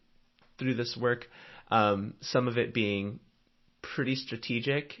journey through this work, some of it being pretty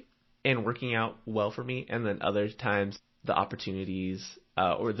strategic and working out well for me, and then other times the opportunities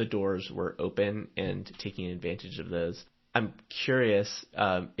or the doors were open and taking advantage of those. I'm curious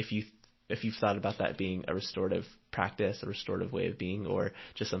if you've thought about that being a restorative practice, a restorative way of being, or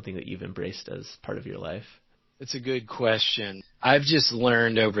just something that you've embraced as part of your life. It's a good question. I've just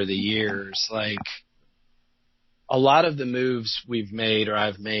learned over the years, like, a lot of the moves we've made or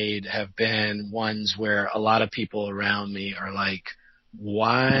I've made have been ones where a lot of people around me are like,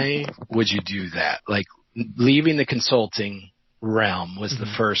 why would you do that? Like, leaving the consulting realm was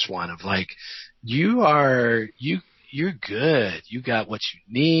the first one of like, you're good. You got what you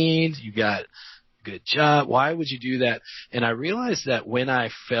need. You got a good job. Why would you do that? And I realized that when I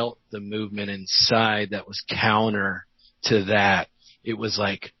felt the movement inside that was counter to that, it was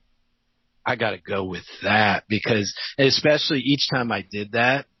like, I got to go with that, because especially each time I did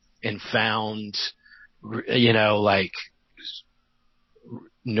that and found, like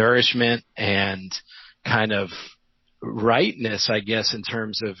nourishment and kind of rightness, I guess, in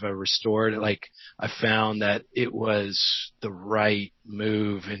terms of a restored, like I found that it was the right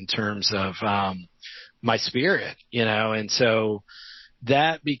move in terms of my spirit, and so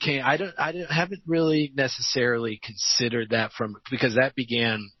that became, haven't really necessarily considered that because that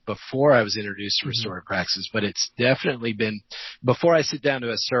began before I was introduced to restorative practices, but it's definitely been, before I sit down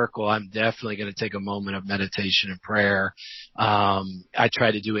to a circle, I'm definitely going to take a moment of meditation and prayer. I try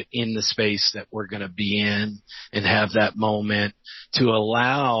to do it in the space that we're going to be in and have that moment to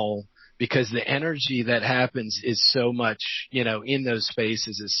allow, because the energy that happens is so much, in those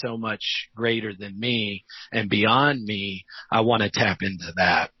spaces is so much greater than me and beyond me. I want to tap into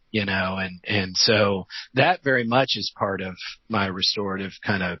that, and so that very much is part of my restorative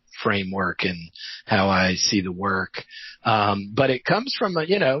kind of framework and how I see the work. But it comes from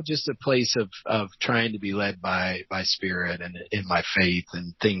just a place of trying to be led by spirit and in my faith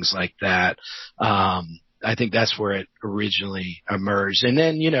and things like that. I think that's where it originally emerged. And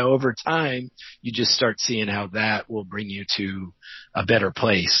then, over time, you just start seeing how that will bring you to a better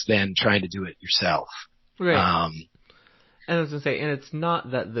place than trying to do it yourself. Right. And I was going to say, and it's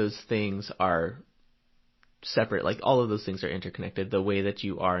not that those things are separate. Like, all of those things are interconnected. The way that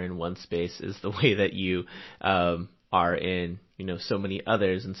you are in one space is the way that you are in, so many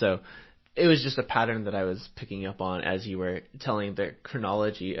others. And so it was just a pattern that I was picking up on as you were telling the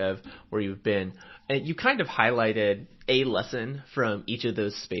chronology of where you've been. And you kind of highlighted a lesson from each of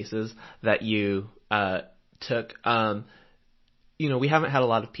those spaces that you took. We haven't had a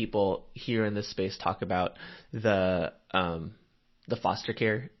lot of people here in this space talk about the foster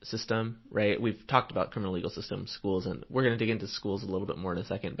care system, right? We've talked about criminal legal system, schools, and we're going to dig into schools a little bit more in a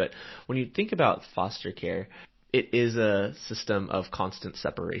second. But when you think about foster care, it is a system of constant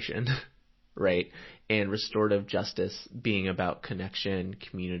separation. Right? And restorative justice being about connection,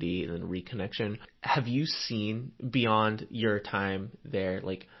 community, and reconnection. Have you seen beyond your time there,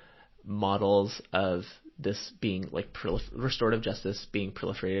 like, models of this being like restorative justice being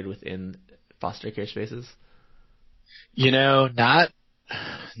proliferated within foster care spaces? Not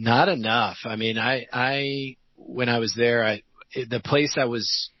enough. I mean, I when I was there, the place I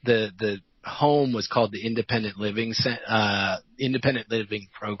was, the home was called the Independent Living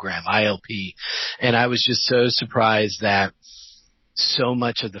Program, ILP. And I was just so surprised that so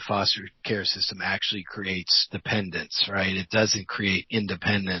much of the foster care system actually creates dependence, right? It doesn't create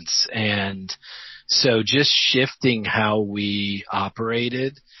independence. And so just shifting how we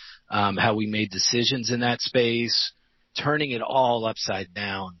operated, how we made decisions in that space, turning it all upside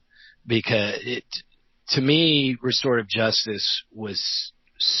down, because to me, restorative justice was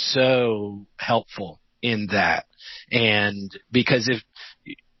so helpful in that. And because if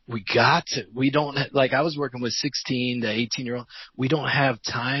we don't, like, I was working with 16 to 18-year-old, we don't have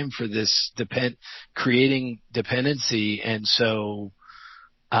time for this creating dependency. And so,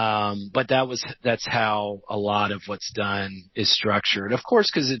 but that's how a lot of what's done is structured, of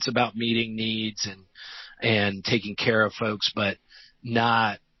course, because it's about meeting needs and taking care of folks, but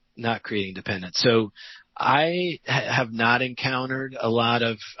not creating dependence. So I have not encountered a lot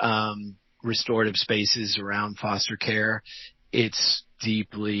of restorative spaces around foster care. It's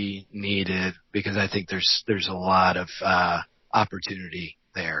deeply needed because I think there's a lot of opportunity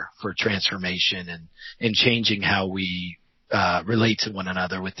there for transformation and changing how we relate to one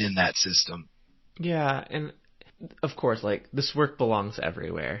another within that system. Yeah, and of course, like, this work belongs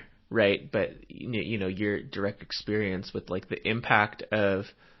everywhere, right? But your direct experience with, like, the impact of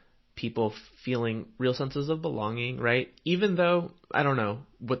people feeling real senses of belonging, right? Even though, I don't know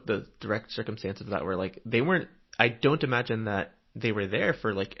what the direct circumstances of that were, like, I don't imagine that they were there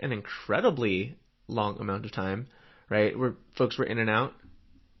for, like, an incredibly long amount of time, right? Where folks were in and out.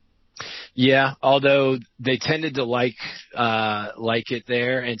 Yeah, although they tended to like it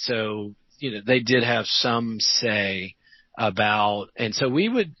there, and so they did have some say about, and so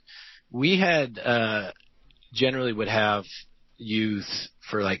we had generally would have youth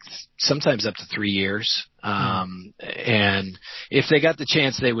for, like, sometimes up to 3 years. And if they got the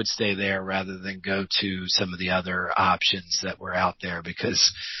chance, they would stay there rather than go to some of the other options that were out there,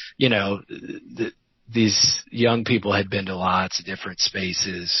 because, these young people had been to lots of different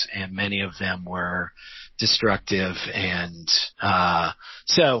spaces and many of them were destructive. And,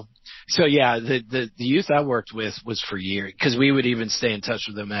 so yeah, the youth I worked with was for years, because we would even stay in touch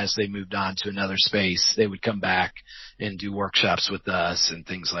with them as they moved on to another space. They would come back and do workshops with us and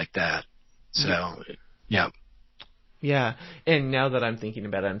things like that. So, yeah. Yeah, and now that I'm thinking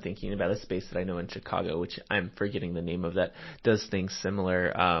about it, I'm thinking about a space that I know in Chicago, which I'm forgetting the name of, that does things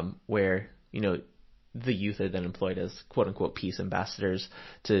similar, where, the youth are then employed as quote-unquote peace ambassadors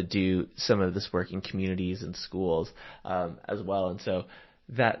to do some of this work in communities and schools as well. And so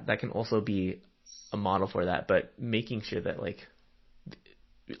that can also be a model for that, but making sure that, like,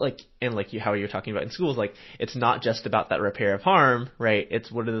 how you're talking about in schools, like it's not just about that repair of harm, right?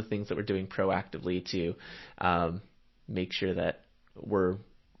 It's what are the things that we're doing proactively to make sure that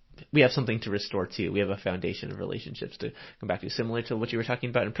we have something to restore to. We have a foundation of relationships to come back to, similar to what you were talking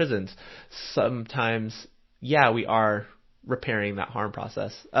about in prisons. Sometimes, yeah, we are repairing that harm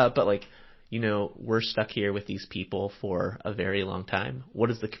process, but we're stuck here with these people for a very long time. What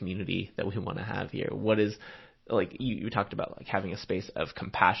is the community that we want to have here? What is, you talked about having a space of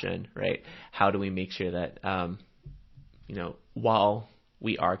compassion, right? How do we make sure that, while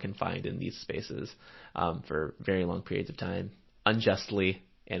we are confined in these spaces for very long periods of time, unjustly,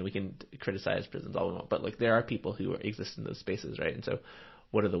 and we can criticize prisons all we want, but there are people who exist in those spaces, right? And so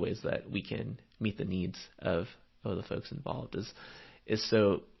what are the ways that we can meet the needs of the folks involved is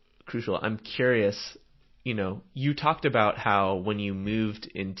so crucial. I'm curious, you talked about how when you moved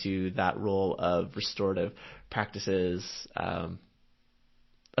into that role of restorative practices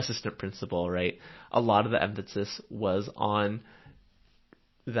assistant principal, right, a lot of the emphasis was on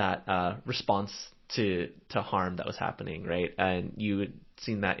that response to harm that was happening, right? And you had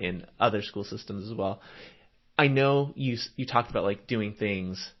seen that in other school systems as well. I know you talked about doing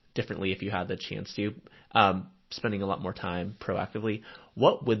things differently if you had the chance to, spending a lot more time proactively.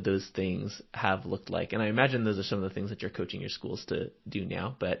 What would those things have looked like? And I imagine those are some of the things that you're coaching your schools to do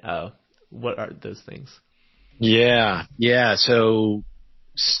now, but what are those things? Yeah. So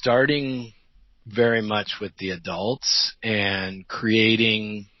starting very much with the adults and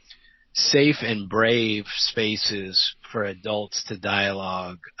creating safe and brave spaces for adults to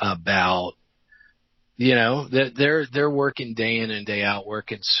dialogue about, they're working day in and day out,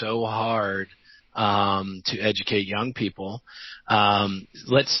 working so hard to educate young people.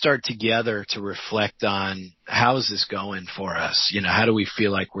 Let's start together to reflect on how is this going for us? How do we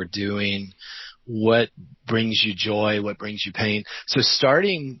feel like we're doing? What brings you joy? What brings you pain? So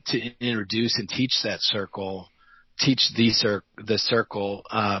starting to introduce and teach the circle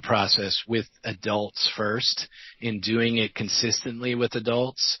process with adults first, and doing it consistently with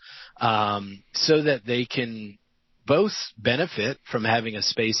adults, so that they can both benefit from having a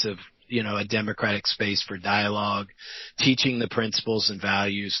space of, a democratic space for dialogue, teaching the principles and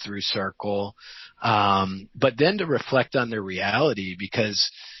values through circle, but then to reflect on their reality,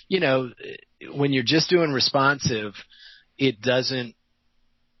 because, when you're just doing responsive, it's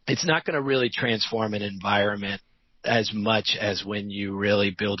not going to really transform an environment as much as when you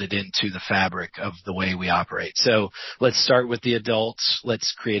really build it into the fabric of the way we operate. So let's start with the adults.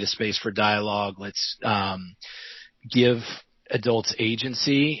 Let's create a space for dialogue. Let's give adults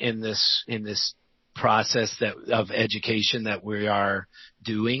agency in this process of education that we are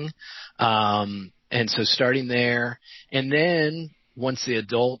doing. And so starting there, and then once the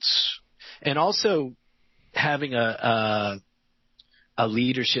adults, and also having a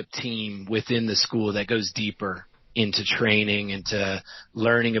leadership team within the school that goes deeper into training, into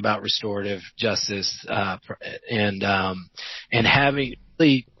learning about restorative justice, and having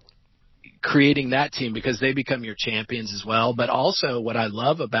really creating that team, because they become your champions as well. But also what I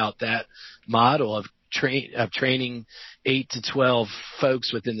love about that model of training 8 to 12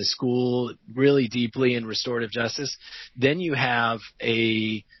 folks within the school really deeply in restorative justice, then you have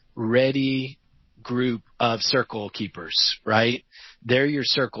a ready group of circle keepers, right? They're your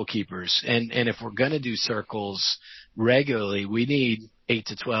circle keepers. And if we're going to do circles regularly, we need 8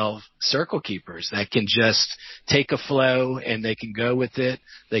 to 12 circle keepers that can just take a flow and they can go with it.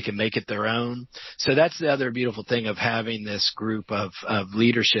 They can make it their own. So that's the other beautiful thing of having this group of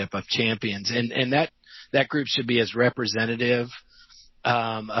leadership, of champions. And that group should be as representative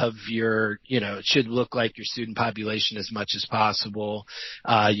of your, it should look like your student population as much as possible.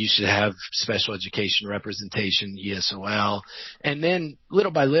 You should have special education representation, ESOL. And then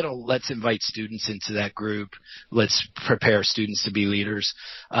little by little, let's invite students into that group. Let's prepare students to be leaders.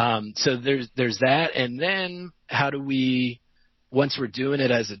 So there's that. And then how do we, once we're doing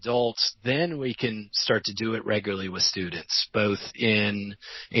it as adults, then we can start to do it regularly with students, both in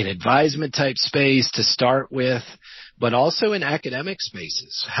an advisement type space to start with, but also in academic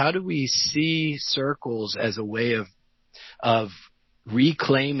spaces. How do we see circles as a way of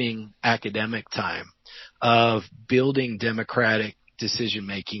reclaiming academic time, of building democratic decision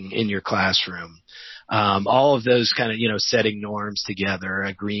making in your classroom? All of those kind of, setting norms together,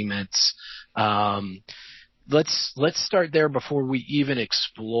 agreements. Let's start there before we even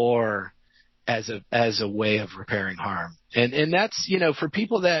explore as a way of repairing harm. And that's, for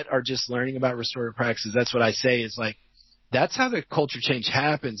people that are just learning about restorative practices, that's what I say is that's how the culture change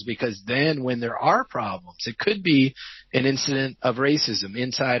happens, because then when there are problems, it could be an incident of racism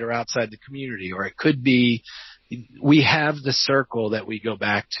inside or outside the community, or it could be, we have the circle that we go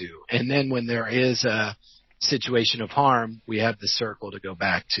back to. And then when there is a situation of harm, we have the circle to go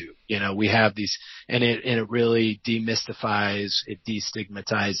back to. We have these, and it really demystifies, it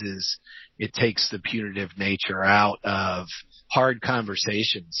destigmatizes, it takes the punitive nature out of hard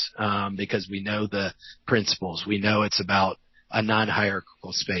conversations, because we know the principles. We know it's about a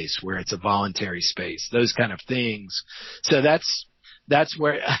non-hierarchical space where it's a voluntary space, those kind of things. So that's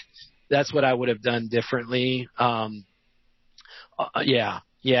what I would have done differently. Yeah.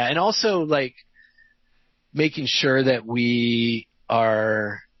 And also like making sure that we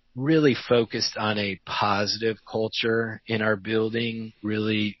are really focused on a positive culture in our building,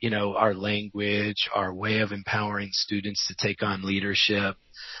 really, our language, our way of empowering students to take on leadership,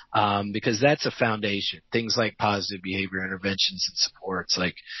 because that's a foundation. Things like positive behavior interventions and supports,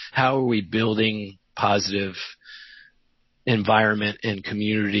 like how are we building positive environment and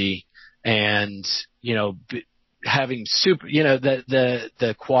community, and, having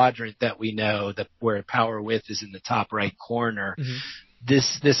the quadrant that we know that where power with is in the top right corner. Mm-hmm.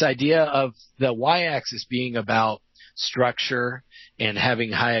 This idea of the y-axis being about structure and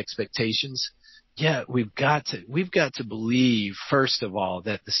having high expectations. Yeah, we've got to believe, first of all,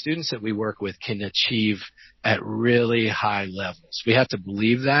 that the students that we work with can achieve at really high levels. We have to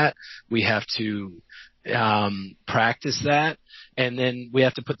believe that. We have to practice that. And then we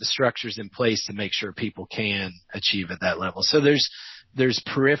have to put the structures in place to make sure people can achieve at that level. So there's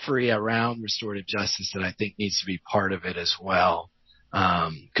periphery around restorative justice that I think needs to be part of it as well.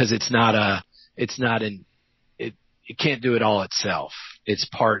 'Cause it can't do it all itself. It's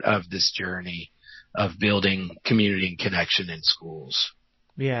part of this journey of building community and connection in schools.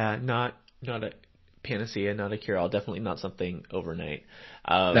 Yeah, not a panacea, not a cure-all, definitely not something overnight.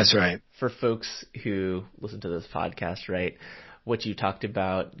 That's right. For folks who listen to this podcast, right, what you talked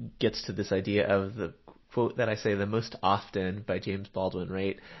about gets to this idea of the quote that I say the most often by James Baldwin,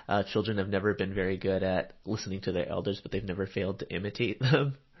 right? Children have never been very good at listening to their elders, but they've never failed to imitate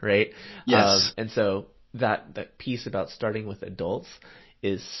them, right? Yes. And so that piece about starting with adults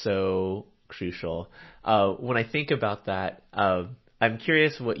is so crucial. When I think about that, I'm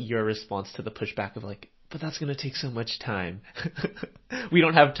curious what your response to the pushback of like, but that's going to take so much time. We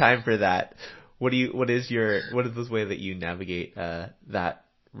don't have time for that. What is the way that you navigate that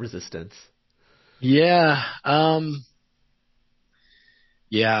resistance? Yeah.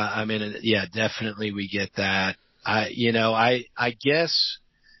 Definitely we get that. I guess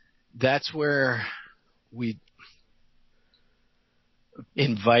that's where we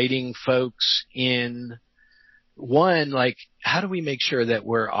inviting folks in. One, like, how do we make sure that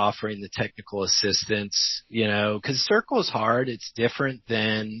we're offering the technical assistance, 'cause circle is hard. It's different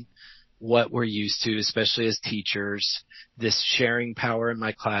than what we're used to, especially as teachers. This sharing power in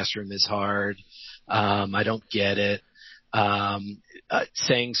my classroom is hard. I don't get it.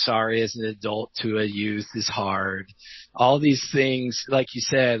 Saying sorry as an adult to a youth is hard. All these things, like you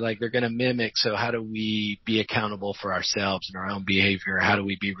said, like they're going to mimic. So how do we be accountable for ourselves and our own behavior? How do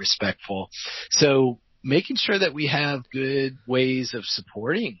we be respectful? So making sure that we have good ways of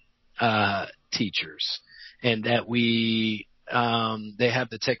supporting teachers, and that they have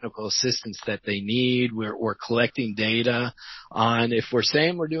the technical assistance that they need. We're collecting data on, if we're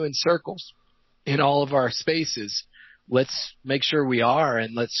saying we're doing circles in all of our spaces, let's make sure we are,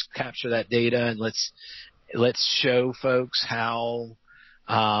 and let's capture that data, and let's show folks how.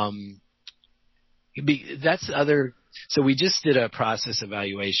 So we just did a process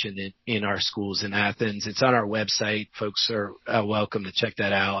evaluation in our schools in Athens. It's on our website. Folks are welcome to check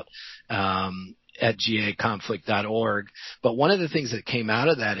that out at gaconflict.org. But one of the things that came out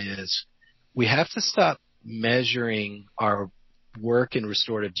of that is we have to stop measuring our work in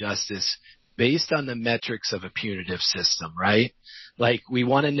restorative justice based on the metrics of a punitive system, right? Like, we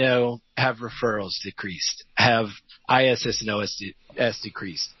want to know, have referrals decreased? Have ISS and OS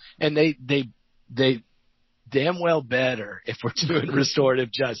decreased? And they damn well better if we're doing restorative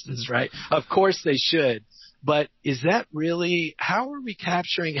justice, right? Of course they should. But is that really, how are we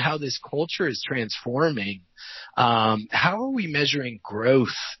capturing how this culture is transforming? How are we measuring growth?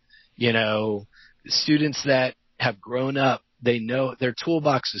 Students that have grown up, they know their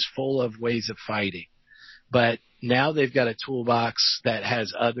toolbox is full of ways of fighting, but now they've got a toolbox that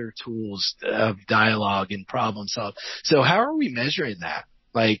has other tools of dialogue and problem solve. So how are we measuring that?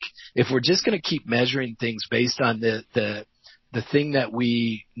 Like, if we're just going to keep measuring things based on the thing that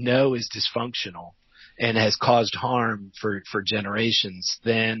we know is dysfunctional and has caused harm for generations,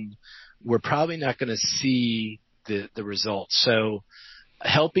 then we're probably not going to see the results. So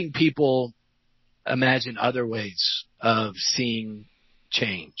helping people imagine other ways of seeing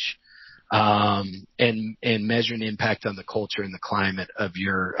change. and measuring impact on the culture and the climate of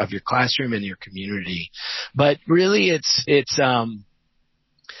your classroom and your community. But really it's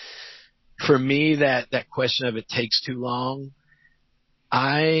for me that question of it takes too long.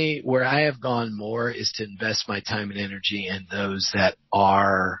 Where I have gone more is to invest my time and energy in those that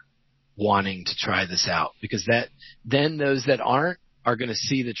are wanting to try this out, because then those that aren't are going to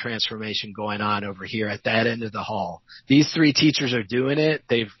see the transformation going on over here at that end of the hall. These 3 teachers are doing it.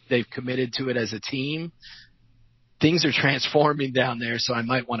 They've committed to it as a team. Things are transforming down there, so I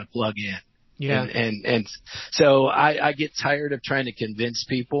might want to plug in. Yeah. And so I get tired of trying to convince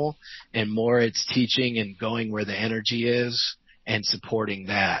people, and more it's teaching and going where the energy is and supporting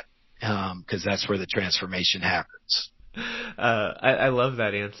that, because that's where the transformation happens. I love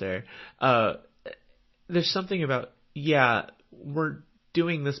that answer. There's something about, we're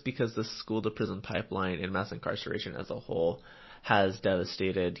doing this because the school to prison pipeline and mass incarceration as a whole has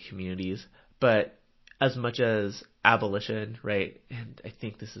devastated communities. But as much as abolition, right? And I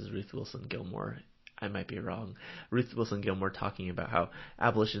think this is Ruth Wilson Gilmore. I might be wrong. Ruth Wilson Gilmore talking about how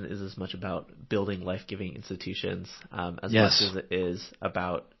abolition is as much about building life-giving institutions as much as it is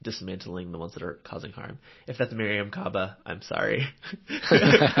about dismantling the ones that are causing harm. If that's Miriam Kaba, I'm sorry.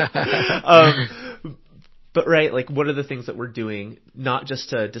 But right, like, what are the things that we're doing, not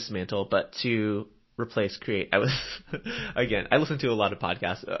just to dismantle, but to replace, create? I listen to a lot of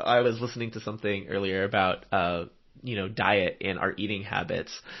podcasts. I was listening to something earlier about, diet and our eating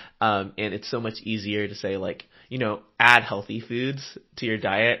habits. And it's so much easier to say, like, add healthy foods to your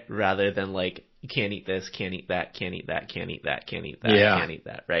diet rather than like, you can't eat this, can't eat that, can't eat that, can't eat that, can't eat that, can't eat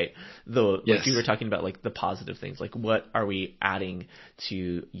that, right? Like you were talking about, like, the positive things, like what are we adding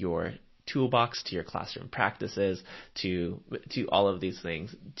to your toolbox, to your classroom practices, to all of these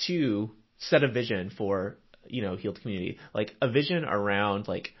things, to set a vision for, healed community, like a vision around,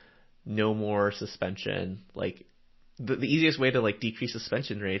 like, no more suspension. Like, the easiest way to, like, decrease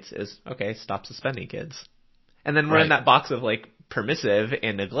suspension rates is, okay, stop suspending kids. And then we're in that box of, like, permissive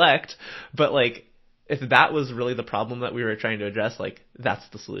and neglect, but, like, if that was really the problem that we were trying to address, like, that's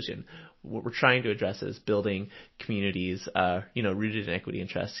the solution. What we're trying to address is building communities, rooted in equity and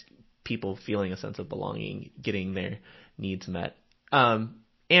trust, people feeling a sense of belonging, getting their needs met.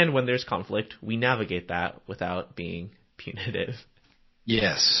 And when there's conflict, we navigate that without being punitive.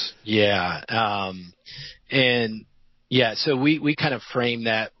 Yes. Yeah. So we kind of frame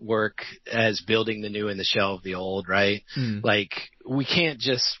that work as building the new in the shell of the old, right? Like, we can't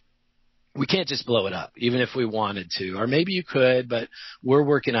just blow it up, even if we wanted to, or maybe you could, but we're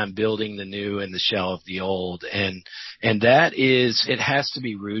working on building the new in the shell of the old. And that is, it has to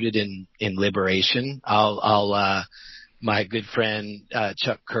be rooted in liberation. My good friend,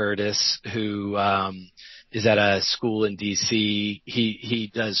 Chuck Curtis, who, is at a school in DC.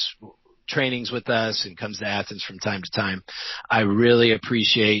 He does trainings with us and comes to Athens from time to time. I really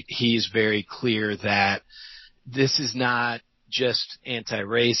appreciate, he's very clear that this is not just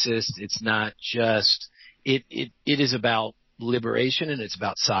anti-racist. It's not just, it is about liberation, and it's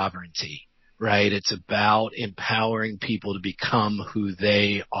about sovereignty, right? It's about empowering people to become who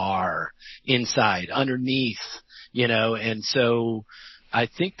they are inside, underneath, and so I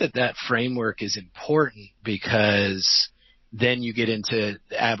think that framework is important, because then you get into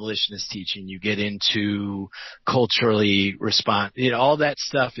abolitionist teaching, you get into culturally all that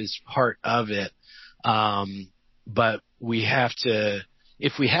stuff is part of it. But we have to,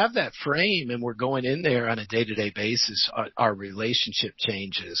 if we have that frame and we're going in there on a day-to-day basis, our relationship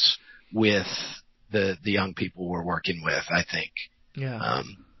changes with the young people we're working with, I think. Yeah.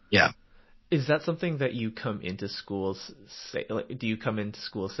 Yeah. Is that something that you come into schools do you come into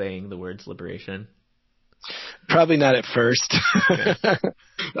school saying the words liberation? Probably not at first. Okay.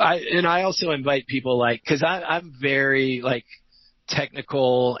 I also invite people, like, cause I'm very, like,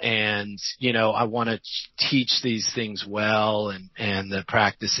 technical, and, I want to teach these things well, and the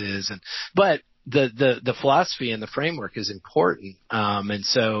practices, but the philosophy and the framework is important. And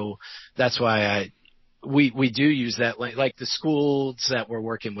so that's why we do use that, like the schools that we're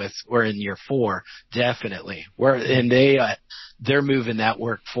working with, we're in year 4, definitely. They're moving that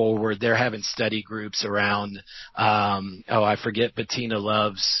work forward. They're having study groups around, I forget Bettina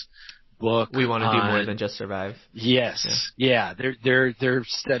Love's book. We want to do more than just survive. Yes. Yeah. They're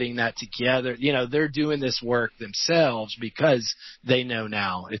studying that together. They're doing this work themselves because they know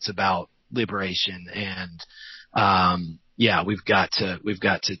now it's about liberation, and, we've got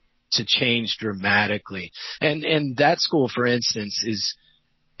to change dramatically. And that school, for instance, is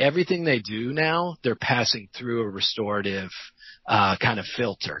everything they do now, they're passing through a restorative kind of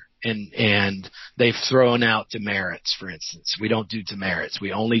filter. And they've thrown out demerits, for instance. We don't do demerits.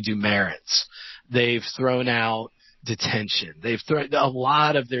 We only do merits. They've thrown out detention. They've thrown a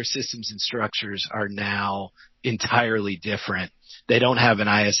lot of their systems and structures are now entirely different. They don't have an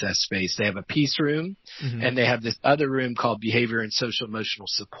ISS space. They have a peace room, and they have this other room called behavior and social emotional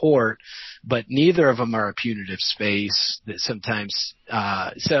support, but neither of them are a punitive space that sometimes,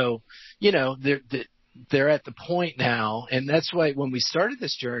 they're at the point now, and that's why when we started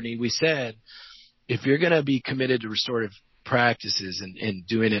this journey, we said, if you're going to be committed to restorative practices and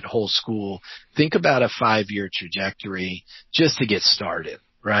doing it whole school, think about a 5-year trajectory just to get started,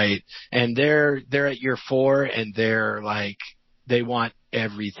 right? And they're at year 4, and they're like, they want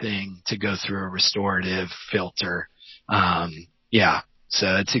everything to go through a restorative filter.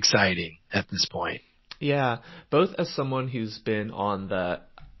 So it's exciting at this point. Yeah, both as someone who's been on the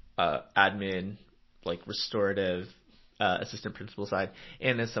admin, like restorative assistant principal side,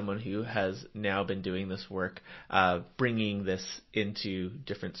 and as someone who has now been doing this work, bringing this into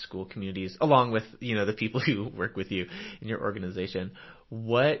different school communities, along with, the people who work with you in your organization,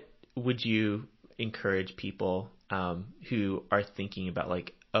 what would you encourage people who are thinking about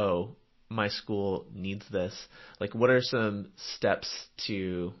like, oh, my school needs this? Like, what are some steps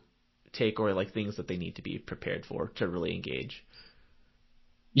to take, or like things that they need to be prepared for to really engage?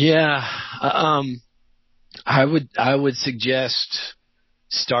 Yeah. I would suggest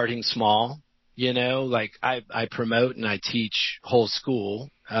starting small, like I promote and I teach whole school,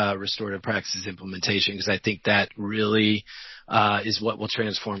 restorative practices implementation, because I think that really, is what will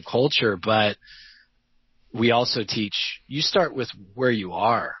transform culture. But we also teach, you start with where you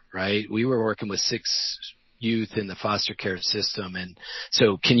are, right? We were working with 6 youth in the foster care system. And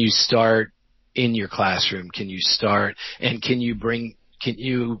so can you start in your classroom? Can you start, and can you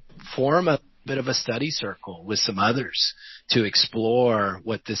form a bit of a study circle with some others to explore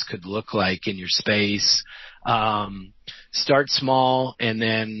what this could look like in your space? Start small and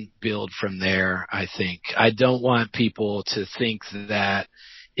then build from there, I think. I don't want people to think that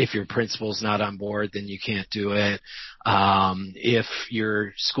if your principal's not on board, then you can't do it. If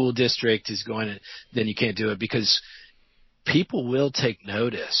your school district is then you can't do it, because people will take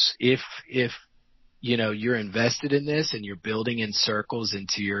notice. If you're invested in this and you're building in circles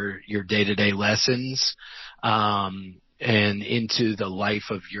into your day-to-day lessons, and into the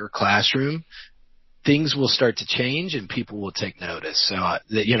life of your classroom, things will start to change and people will take notice. So,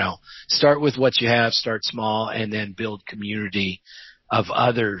 start with what you have, start small, and then build community of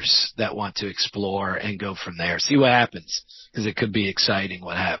others that want to explore and go from there. See what happens, because it could be exciting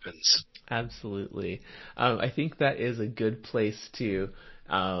what happens. Absolutely. I think that is a good place to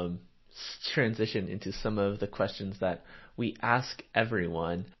transition into some of the questions that we ask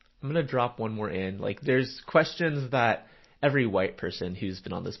everyone. I'm going to drop one more in. Like, there's questions that every white person who's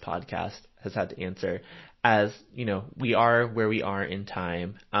been on this podcast has had to answer. As, we are where we are in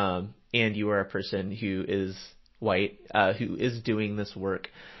time, and you are a person who is white, who is doing this work.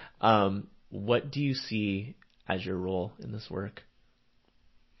 What do you see as your role in this work?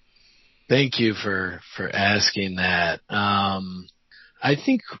 Thank you for asking that. I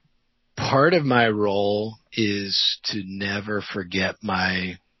think part of my role is to never forget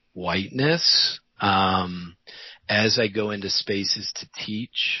my whiteness. As I go into spaces to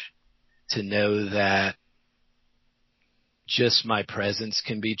teach, to know that just my presence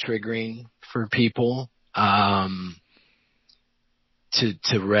can be triggering for people.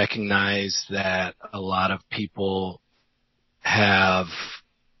 To recognize that a lot of people have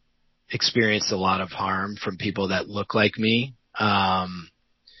experienced a lot of harm from people that look like me. And,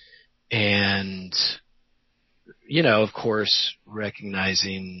 of course,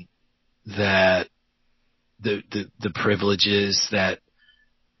 recognizing that the privileges that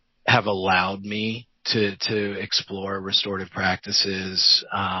have allowed me to explore restorative practices.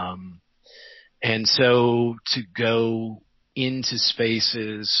 And so to go into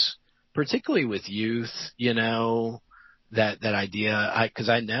spaces, particularly with youth, that idea, because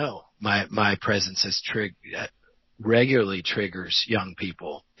I know my presence has regularly triggers young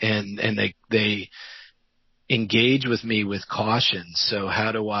people, and they engage with me with caution. So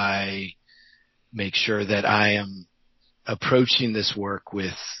how do I make sure that I am approaching this work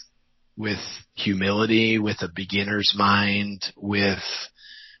with humility, with a beginner's mind, with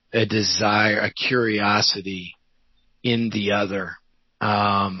a desire, a curiosity in the other,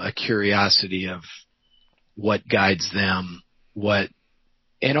 a curiosity of what guides them,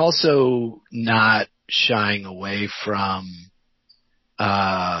 and also not shying away from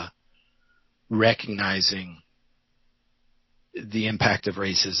recognizing the impact of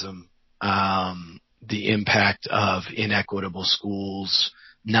racism, the impact of inequitable schools,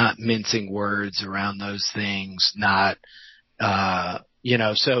 not mincing words around those things, not, so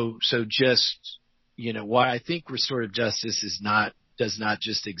just, what I think restorative justice does not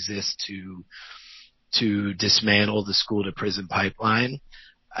just exist to dismantle the school to prison pipeline.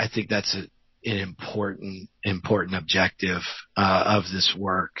 I think that's an important objective, of this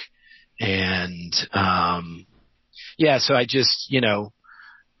work. And, so I just,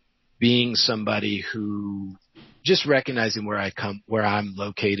 being somebody who just recognizing where I'm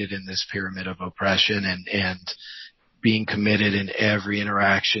located in this pyramid of oppression and being committed in every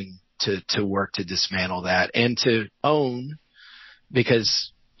interaction to work to dismantle that and to own,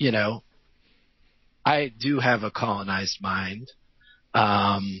 because, I do have a colonized mind.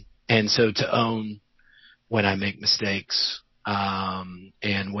 And so to own when I make mistakes,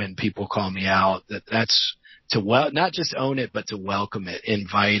 and when people call me out, that's not just own it, but to welcome it,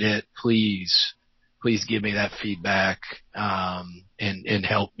 invite it. Please give me that feedback, and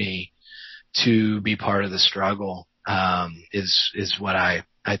help me to be part of the struggle, is what I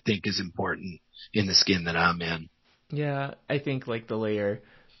think is important in the skin that I'm in. Yeah. I think like the layer,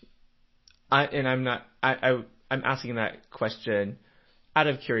 I'm asking that question out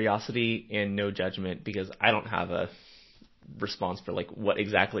of curiosity and no judgment, because I don't have a response for like what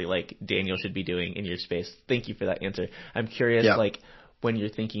exactly like Daniel should be doing in your space. Thank you for that answer. I'm curious, like when you're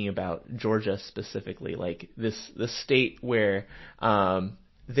thinking about Georgia specifically, like this state where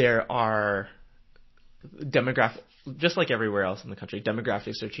there are just like everywhere else in the country,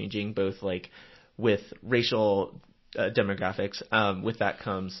 demographics are changing, both like with racial demographics. With that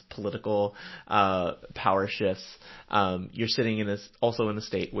comes political power shifts. You're sitting in the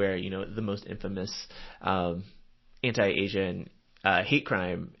state where, the most infamous anti-Asian hate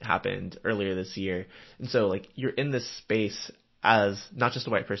crime happened earlier this year. And so like you're in this space as not just a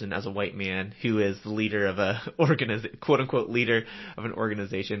white person, as a white man who is the leader of a quote unquote leader of an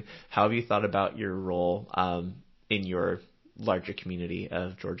organization. How have you thought about your role in your larger community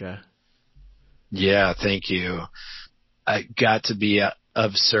of Georgia? Yeah, thank you. I got to be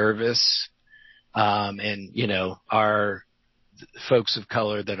of service. And, our folks of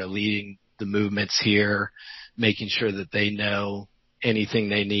color that are leading the movements here, making sure that they know anything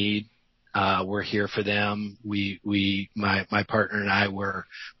they need. We're here for them. My partner and I were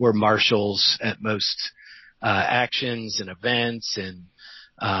marshals at most, actions and events. And,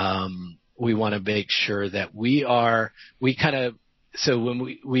 we want to make sure that so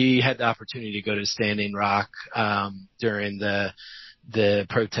when we had the opportunity to go to Standing Rock, during the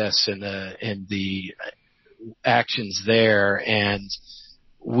protests and the actions there, and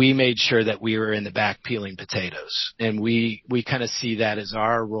we made sure that we were in the back peeling potatoes. And we kind of see that as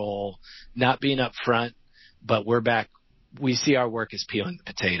our role, not being up front, but we're back. We see our work as peeling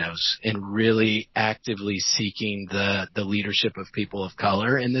the potatoes and really actively seeking the leadership of people of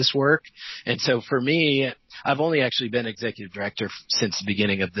color in this work. And so for me, I've only actually been executive director since the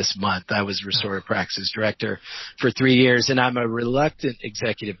beginning of this month. I was restorative practice director for 3 years, and I'm a reluctant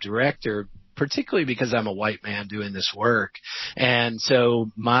executive director, particularly because I'm a white man doing this work. And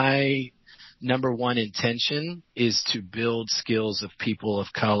so my number one intention is to build skills of people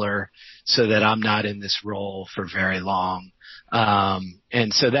of color so that I'm not in this role for very long.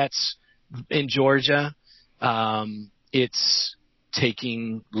 And so that's in Georgia. It's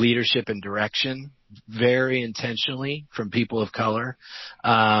taking leadership and direction very intentionally from people of color.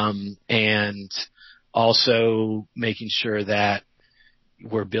 And also making sure that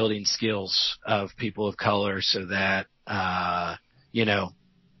we're building skills of people of color so that,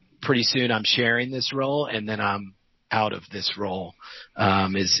 pretty soon I'm sharing this role, and then I'm out of this role,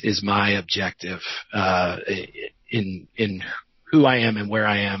 is my objective, in who I am and where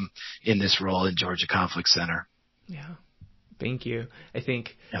I am in this role in Georgia Conflict Center. Yeah. Thank you. I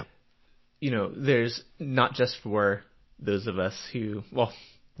think, there's not just for those of us who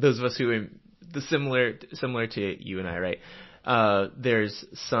similar to you and I, right? There's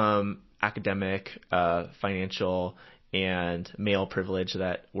some academic, financial, and male privilege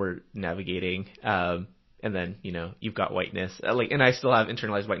that we're navigating. And then, you've got whiteness, and I still have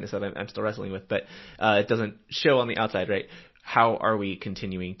internalized whiteness that I'm still wrestling with, but, it doesn't show on the outside, right? How are we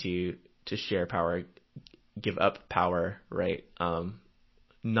continuing to share power, give up power, right?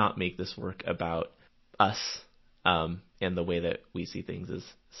 Not make this work about us, and the way that we see things is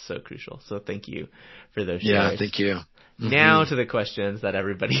so crucial. So thank you for those shares. Yeah, thank you. Now to the questions that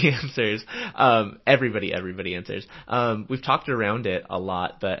everybody answers. Everybody answers. We've talked around it a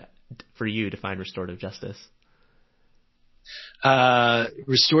lot, but for you, define restorative justice.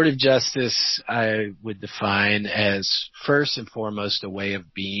 Restorative justice, I would define as first and foremost a way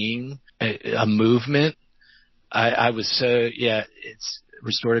of being, a movement. It's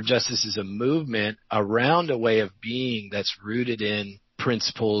restorative justice is a movement around a way of being that's rooted in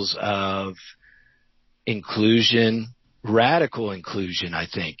principles of inclusion, radical inclusion, I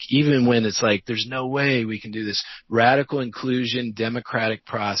think. Even when it's like, there's no way we can do this. Radical inclusion, democratic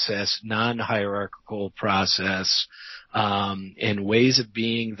process, non-hierarchical process, and ways of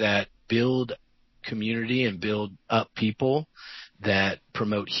being that build community and build up people, that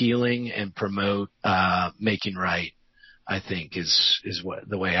promote healing and promote making right, I think is what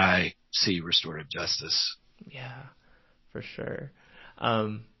the way I see restorative justice. Yeah, for sure.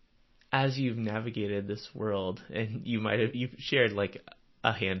 As you've navigated this world, and you've shared like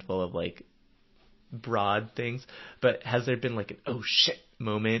a handful of like broad things, but has there been like an oh shit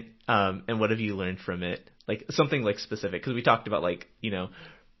moment? And what have you learned from it? Like something like specific, because we talked about like,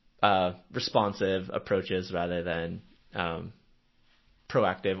 responsive approaches rather than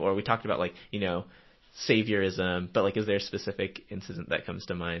proactive, or we talked about like, saviorism, but like, is there a specific incident that comes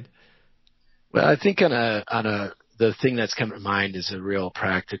to mind? Well, I think the thing that's come to mind is a real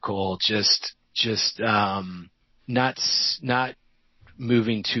practical, not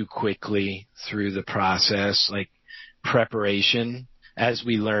moving too quickly through the process. Like preparation, as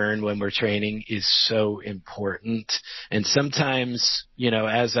we learn when we're training, is so important. And sometimes,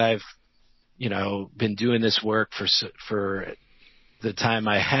 as I've, been doing this work for the time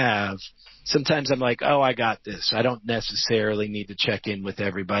I have, sometimes I'm like, oh, I got this. I don't necessarily need to check in with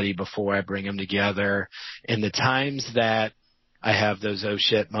everybody before I bring them together. And the times that I have those oh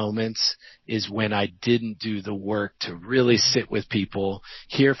shit moments is when I didn't do the work to really sit with people,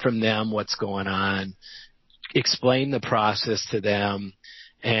 hear from them what's going on, explain the process to them,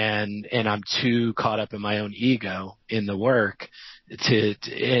 and I'm too caught up in my own ego in the work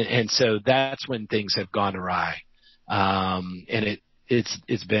and so that's when things have gone awry. And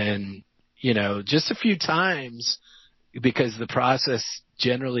it's been, just a few times, because the process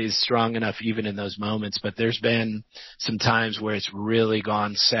generally is strong enough even in those moments, but there's been some times where it's really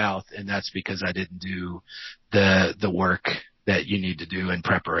gone south, and that's because I didn't do the work that you need to do in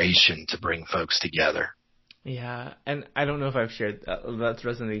preparation to bring folks together. Yeah, and I don't know if I've shared, that's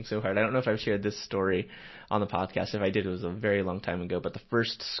resonating so hard. I don't know if I've shared this story on the podcast. If I did, it was a very long time ago. But the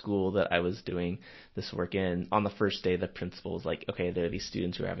first school that I was doing this work in, on the first day, the principal was like, okay, there are these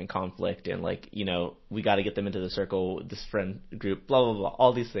students who are having conflict, and like, we got to get them into the circle, this friend group, blah, blah, blah,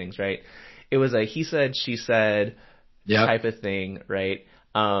 all these things, right? It was a he said, she said type of thing, right?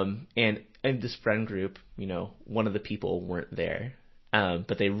 And in this friend group, one of the people weren't there.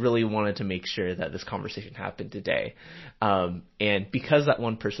 But they really wanted to make sure that this conversation happened today. And because that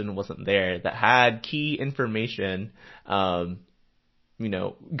one person wasn't there that had key information, going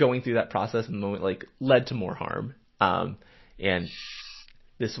through that process in the moment, like, led to more harm. And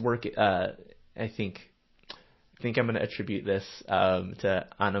this work, I think I'm going to attribute this to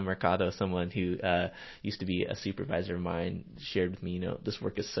Ana Mercado, someone who used to be a supervisor of mine, shared with me, this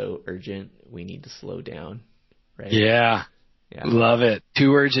work is so urgent, we need to slow down, right? Yeah. Love it.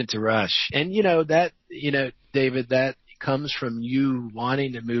 Too urgent to rush. And, David, that comes from you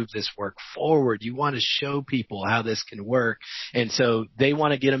wanting to move this work forward. You want to show people how this can work. And so they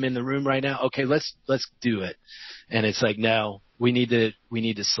want to get them in the room right now. Okay, let's do it. And it's like, no, we need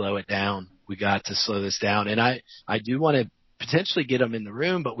to slow it down. We got to slow this down. And I do want to potentially get them in the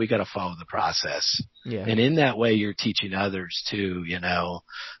room, but we got to follow the process. Yeah. And in that way, you're teaching others too,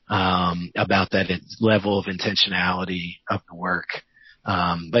 about that level of intentionality of the work.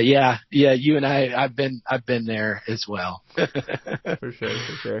 But yeah, you and I've been there as well. For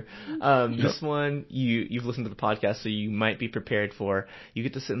sure. This one, you've listened to the podcast, so you might be prepared for. You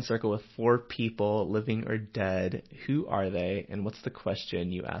get to sit in a circle with 4 people, living or dead. Who are they, and what's the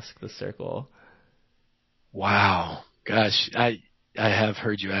question you ask the circle? Wow. Gosh, I have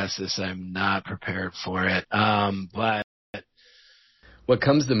heard you ask this. I'm not prepared for it. But what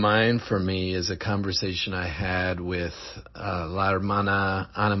comes to mind for me is a conversation I had with La Hermana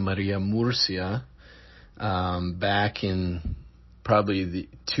Ana Maria Murcia back in probably the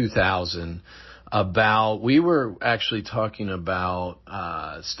 2000 about, we were actually talking about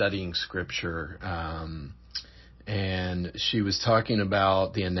studying scripture, and she was talking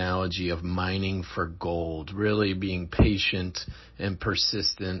about the analogy of mining for gold, really being patient and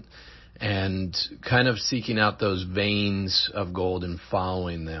persistent and kind of seeking out those veins of gold and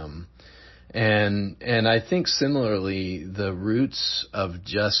following them. And I think similarly, the roots of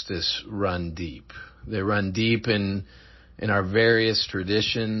justice run deep. They run deep in our various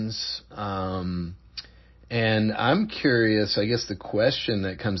traditions, And I'm curious, I guess the question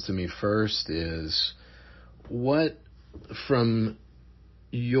that comes to me first is, what from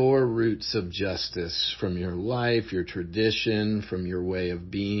your roots of justice, from your life, your tradition, from your way of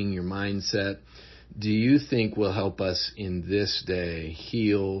being, your mindset, do you think will help us in this day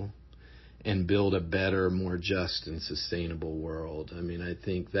heal and build a better, more just and sustainable world? I mean, I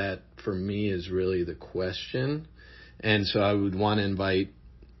think that for me is really the question. And so I would want to invite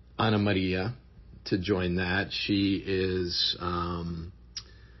Ana Maria to join that. She is, I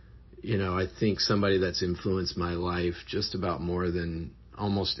think somebody that's influenced my life just about more than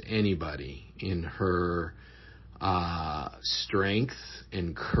almost anybody in her strength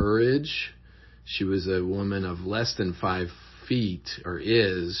and courage. She was a woman of less than 5 feet, or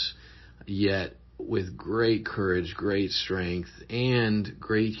is, yet with great courage, great strength, and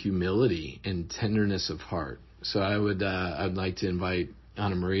great humility and tenderness of heart. So I'd like to invite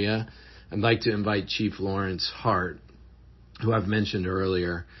Ana Maria. I'd like to invite Chief Lawrence Hart, who I've mentioned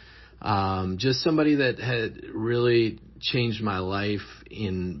earlier. Just somebody that had really changed my life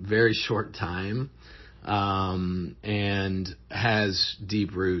in very short time, and has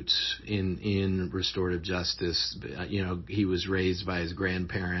deep roots in restorative justice. He was raised by his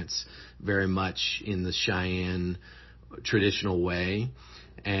grandparents very much in the Cheyenne traditional way,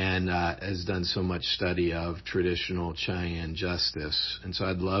 and has done so much study of traditional Cheyenne justice. And so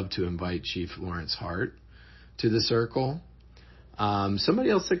I'd love to invite Chief Lawrence Hart to the circle. Somebody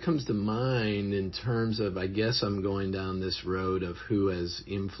else that comes to mind in terms of, I guess I'm going down this road of who has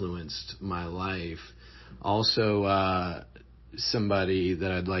influenced my life. Also, somebody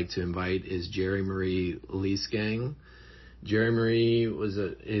that I'd like to invite is Jerry Marie Leesgang. Jerry Marie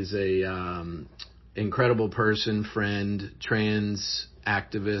is a incredible person, friend, trans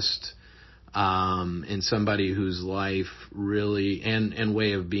activist, and somebody whose life really and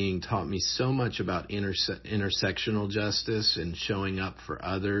way of being taught me so much about intersectional justice and showing up for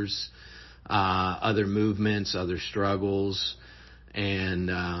others, other movements, other struggles. And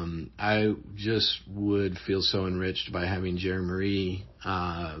I just would feel so enriched by having Jerry Marie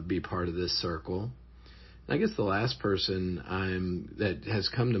be part of this circle. I guess the last person that has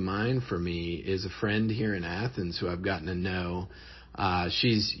come to mind for me is a friend here in Athens who I've gotten to know.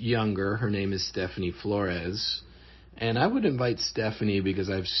 She's younger. Her name is Stephanie Flores. And I would invite Stephanie because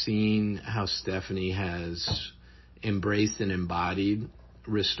I've seen how Stephanie has embraced and embodied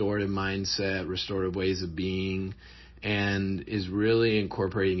restorative mindset, restorative ways of being, and is really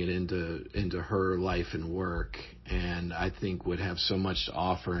incorporating it into her life and work. And I think would have so much to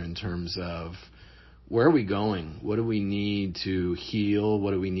offer in terms of, where are we going? What do we need to heal?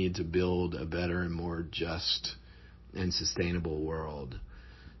 What do we need to build a better and more just and sustainable world?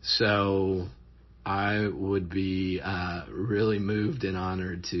 So I would be really moved and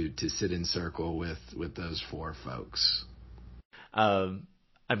honored to sit in circle with those 4 folks. I'm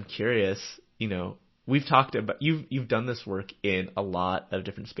curious, we've talked about, you've done this work in a lot of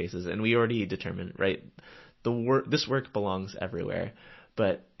different spaces, and we already determined, right, this work belongs everywhere.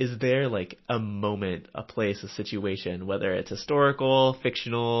 But is there like a moment, a place, a situation, whether it's historical,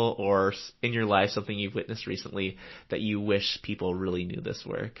 fictional, or in your life something you've witnessed recently, that you wish people really knew this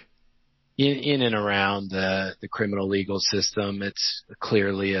work? In and around the criminal legal system, it's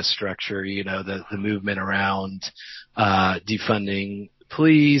clearly a structure. The movement around defunding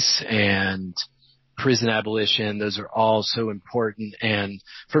police and prison abolition, those are all so important. And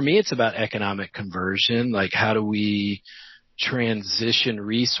for me, it's about economic conversion. Like, how do we transition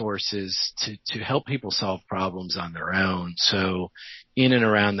resources to help people solve problems on their own? So in and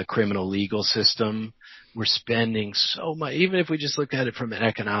around the criminal legal system, we're spending so much, even if we just look at it from an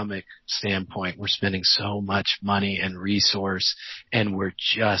economic standpoint, we're spending so much money and resource, and we're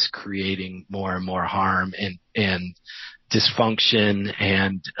just creating more and more harm and dysfunction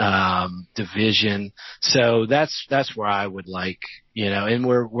and division. So that's where I would like, and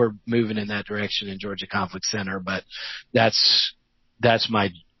we're moving in that direction in Georgia Conflict Center, but that's my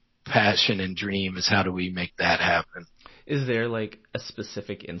passion and dream, is how do we make that happen? Is there like a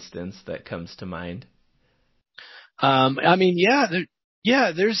specific instance that comes to mind? There's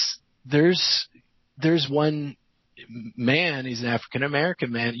one man, he's an African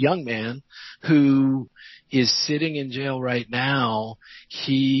American man, young man, who is sitting in jail right now.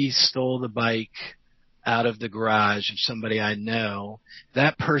 He stole the bike out of the garage of somebody I know.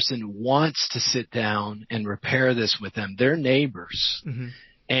 That person wants to sit down and repair this with them. They're neighbors, mm-hmm.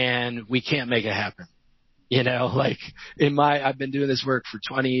 and we can't make it happen. I've been doing this work for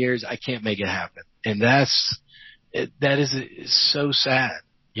 20 years. I can't make it happen. And that is so sad.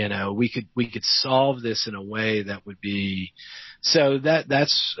 We could solve this in a way that would be, so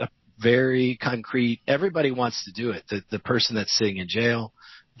that's very concrete. Everybody wants to do it. The person that's sitting in jail,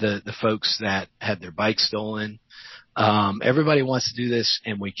 the folks that had their bike stolen, everybody wants to do this,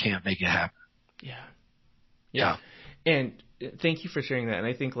 and we can't make it happen. Yeah. And thank you for sharing that. And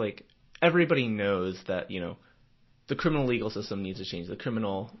I think like everybody knows that, the criminal legal system needs to change. The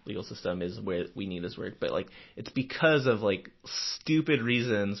criminal legal system is where we need this work. But like, it's because of like stupid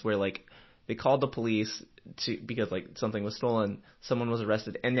reasons where like they called the police because like something was stolen, someone was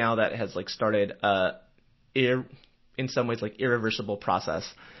arrested, and now that has like started in some ways like irreversible process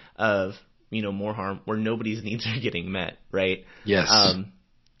of, more harm where nobody's needs are getting met. Right. Yes.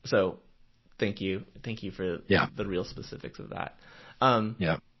 So thank you for the real specifics of that.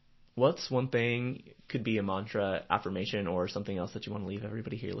 What's one thing, could be a mantra, affirmation, or something else that you want to leave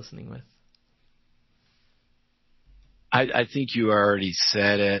everybody here listening with? I think you already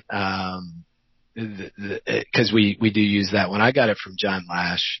said it, because we do use that one. I got it from John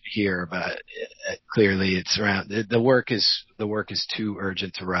Lash here, but clearly it's around the work is too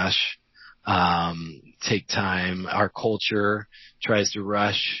urgent to rush. Take time. Our culture tries to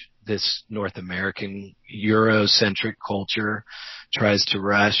rush. This North American Eurocentric culture tries to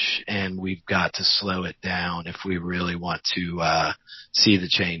rush, and we've got to slow it down if we really want to see the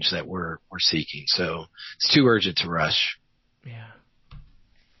change that we're seeking. So it's too urgent to rush. Yeah.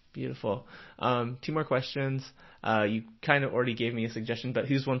 Beautiful. 2 more questions. You kind of already gave me a suggestion, but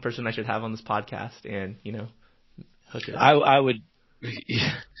who's one person I should have on this podcast and, hook it up? I would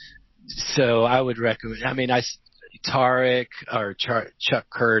recommend, Tarek or Chuck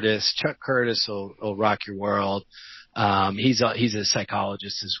Curtis. Chuck Curtis will rock your world. He's a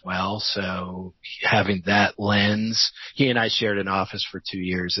psychologist as well. So having that lens, he and I shared an office for 2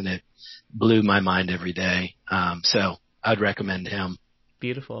 years, and it blew my mind every day. So I'd recommend him.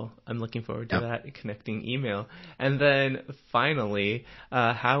 Beautiful. I'm looking forward to that connecting email. And then finally,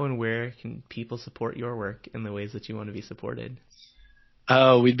 how and where can people support your work in the ways that you want to be supported?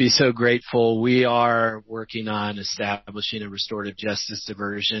 Oh, we'd be so grateful. We are working on establishing a restorative justice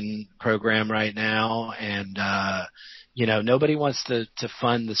diversion program right now. And, nobody wants to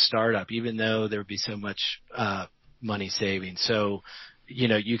fund the startup, even though there would be so much money saving. So,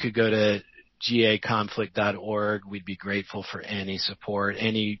 you could go to gaconflict.org. We'd be grateful for any support,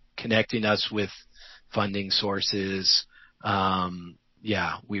 any connecting us with funding sources.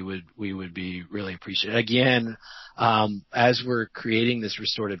 We would be really appreciative. Again, as we're creating this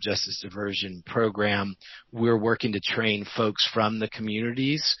restorative justice diversion program, we're working to train folks from the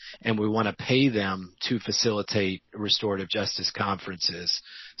communities, and we want to pay them to facilitate restorative justice conferences.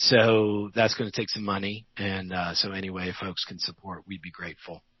 So that's going to take some money. And so anyway, if folks can support, we'd be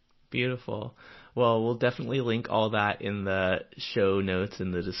grateful. Beautiful. Well, we'll definitely link all that in the show notes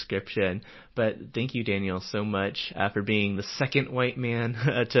in the description. But thank you, Daniel, so much for being the second white man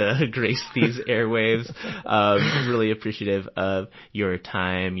to grace these airwaves. Really appreciative of your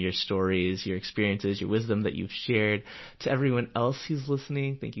time, your stories, your experiences, your wisdom that you've shared. To everyone else who's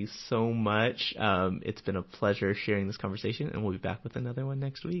listening, thank you so much. It's been a pleasure sharing this conversation, and we'll be back with another one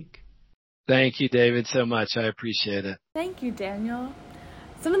next week. Thank you, David, so much. I appreciate it. Thank you, Daniel.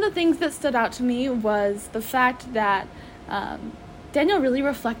 Some of the things that stood out to me was the fact that Daniel really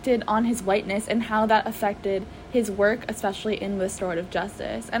reflected on his whiteness and how that affected his work, especially in restorative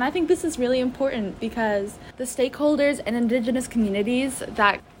justice. And I think this is really important because the stakeholders and indigenous communities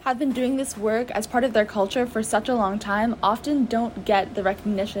that have been doing this work as part of their culture for such a long time often don't get the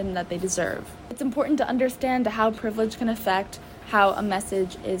recognition that they deserve. It's important to understand how privilege can affect how a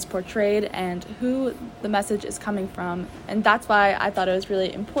message is portrayed and who the message is coming from. And that's why I thought it was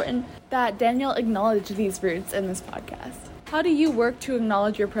really important that Daniel acknowledged these roots in this podcast. How do you work to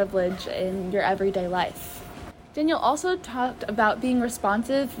acknowledge your privilege in your everyday life? Daniel also talked about being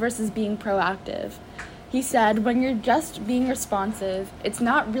responsive versus being proactive. He said, when you're just being responsive, it's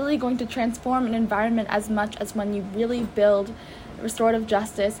not really going to transform an environment as much as when you really build restorative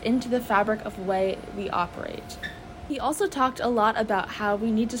justice into the fabric of the way we operate. He also talked a lot about how we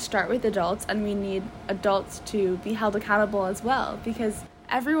need to start with adults, and we need adults to be held accountable as well, because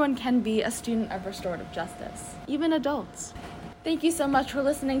everyone can be a student of restorative justice, even adults. Thank you so much for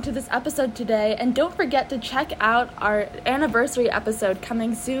listening to this episode today, and don't forget to check out our anniversary episode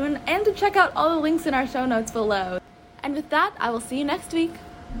coming soon, and to check out all the links in our show notes below. And with that, I will see you next week.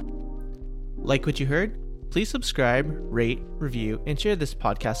 Like what you heard? Please subscribe, rate, review, and share this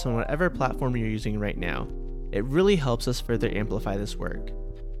podcast on whatever platform you're using right now. It really helps us further amplify this work.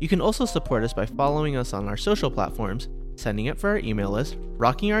 You can also support us by following us on our social platforms, signing up for our email list,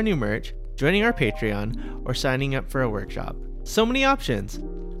 rocking our new merch, joining our Patreon, or signing up for a workshop. So many options!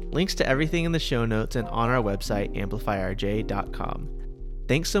 Links to everything in the show notes and on our website, amplifyrj.com.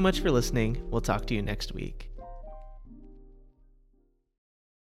 Thanks so much for listening. We'll talk to you next week.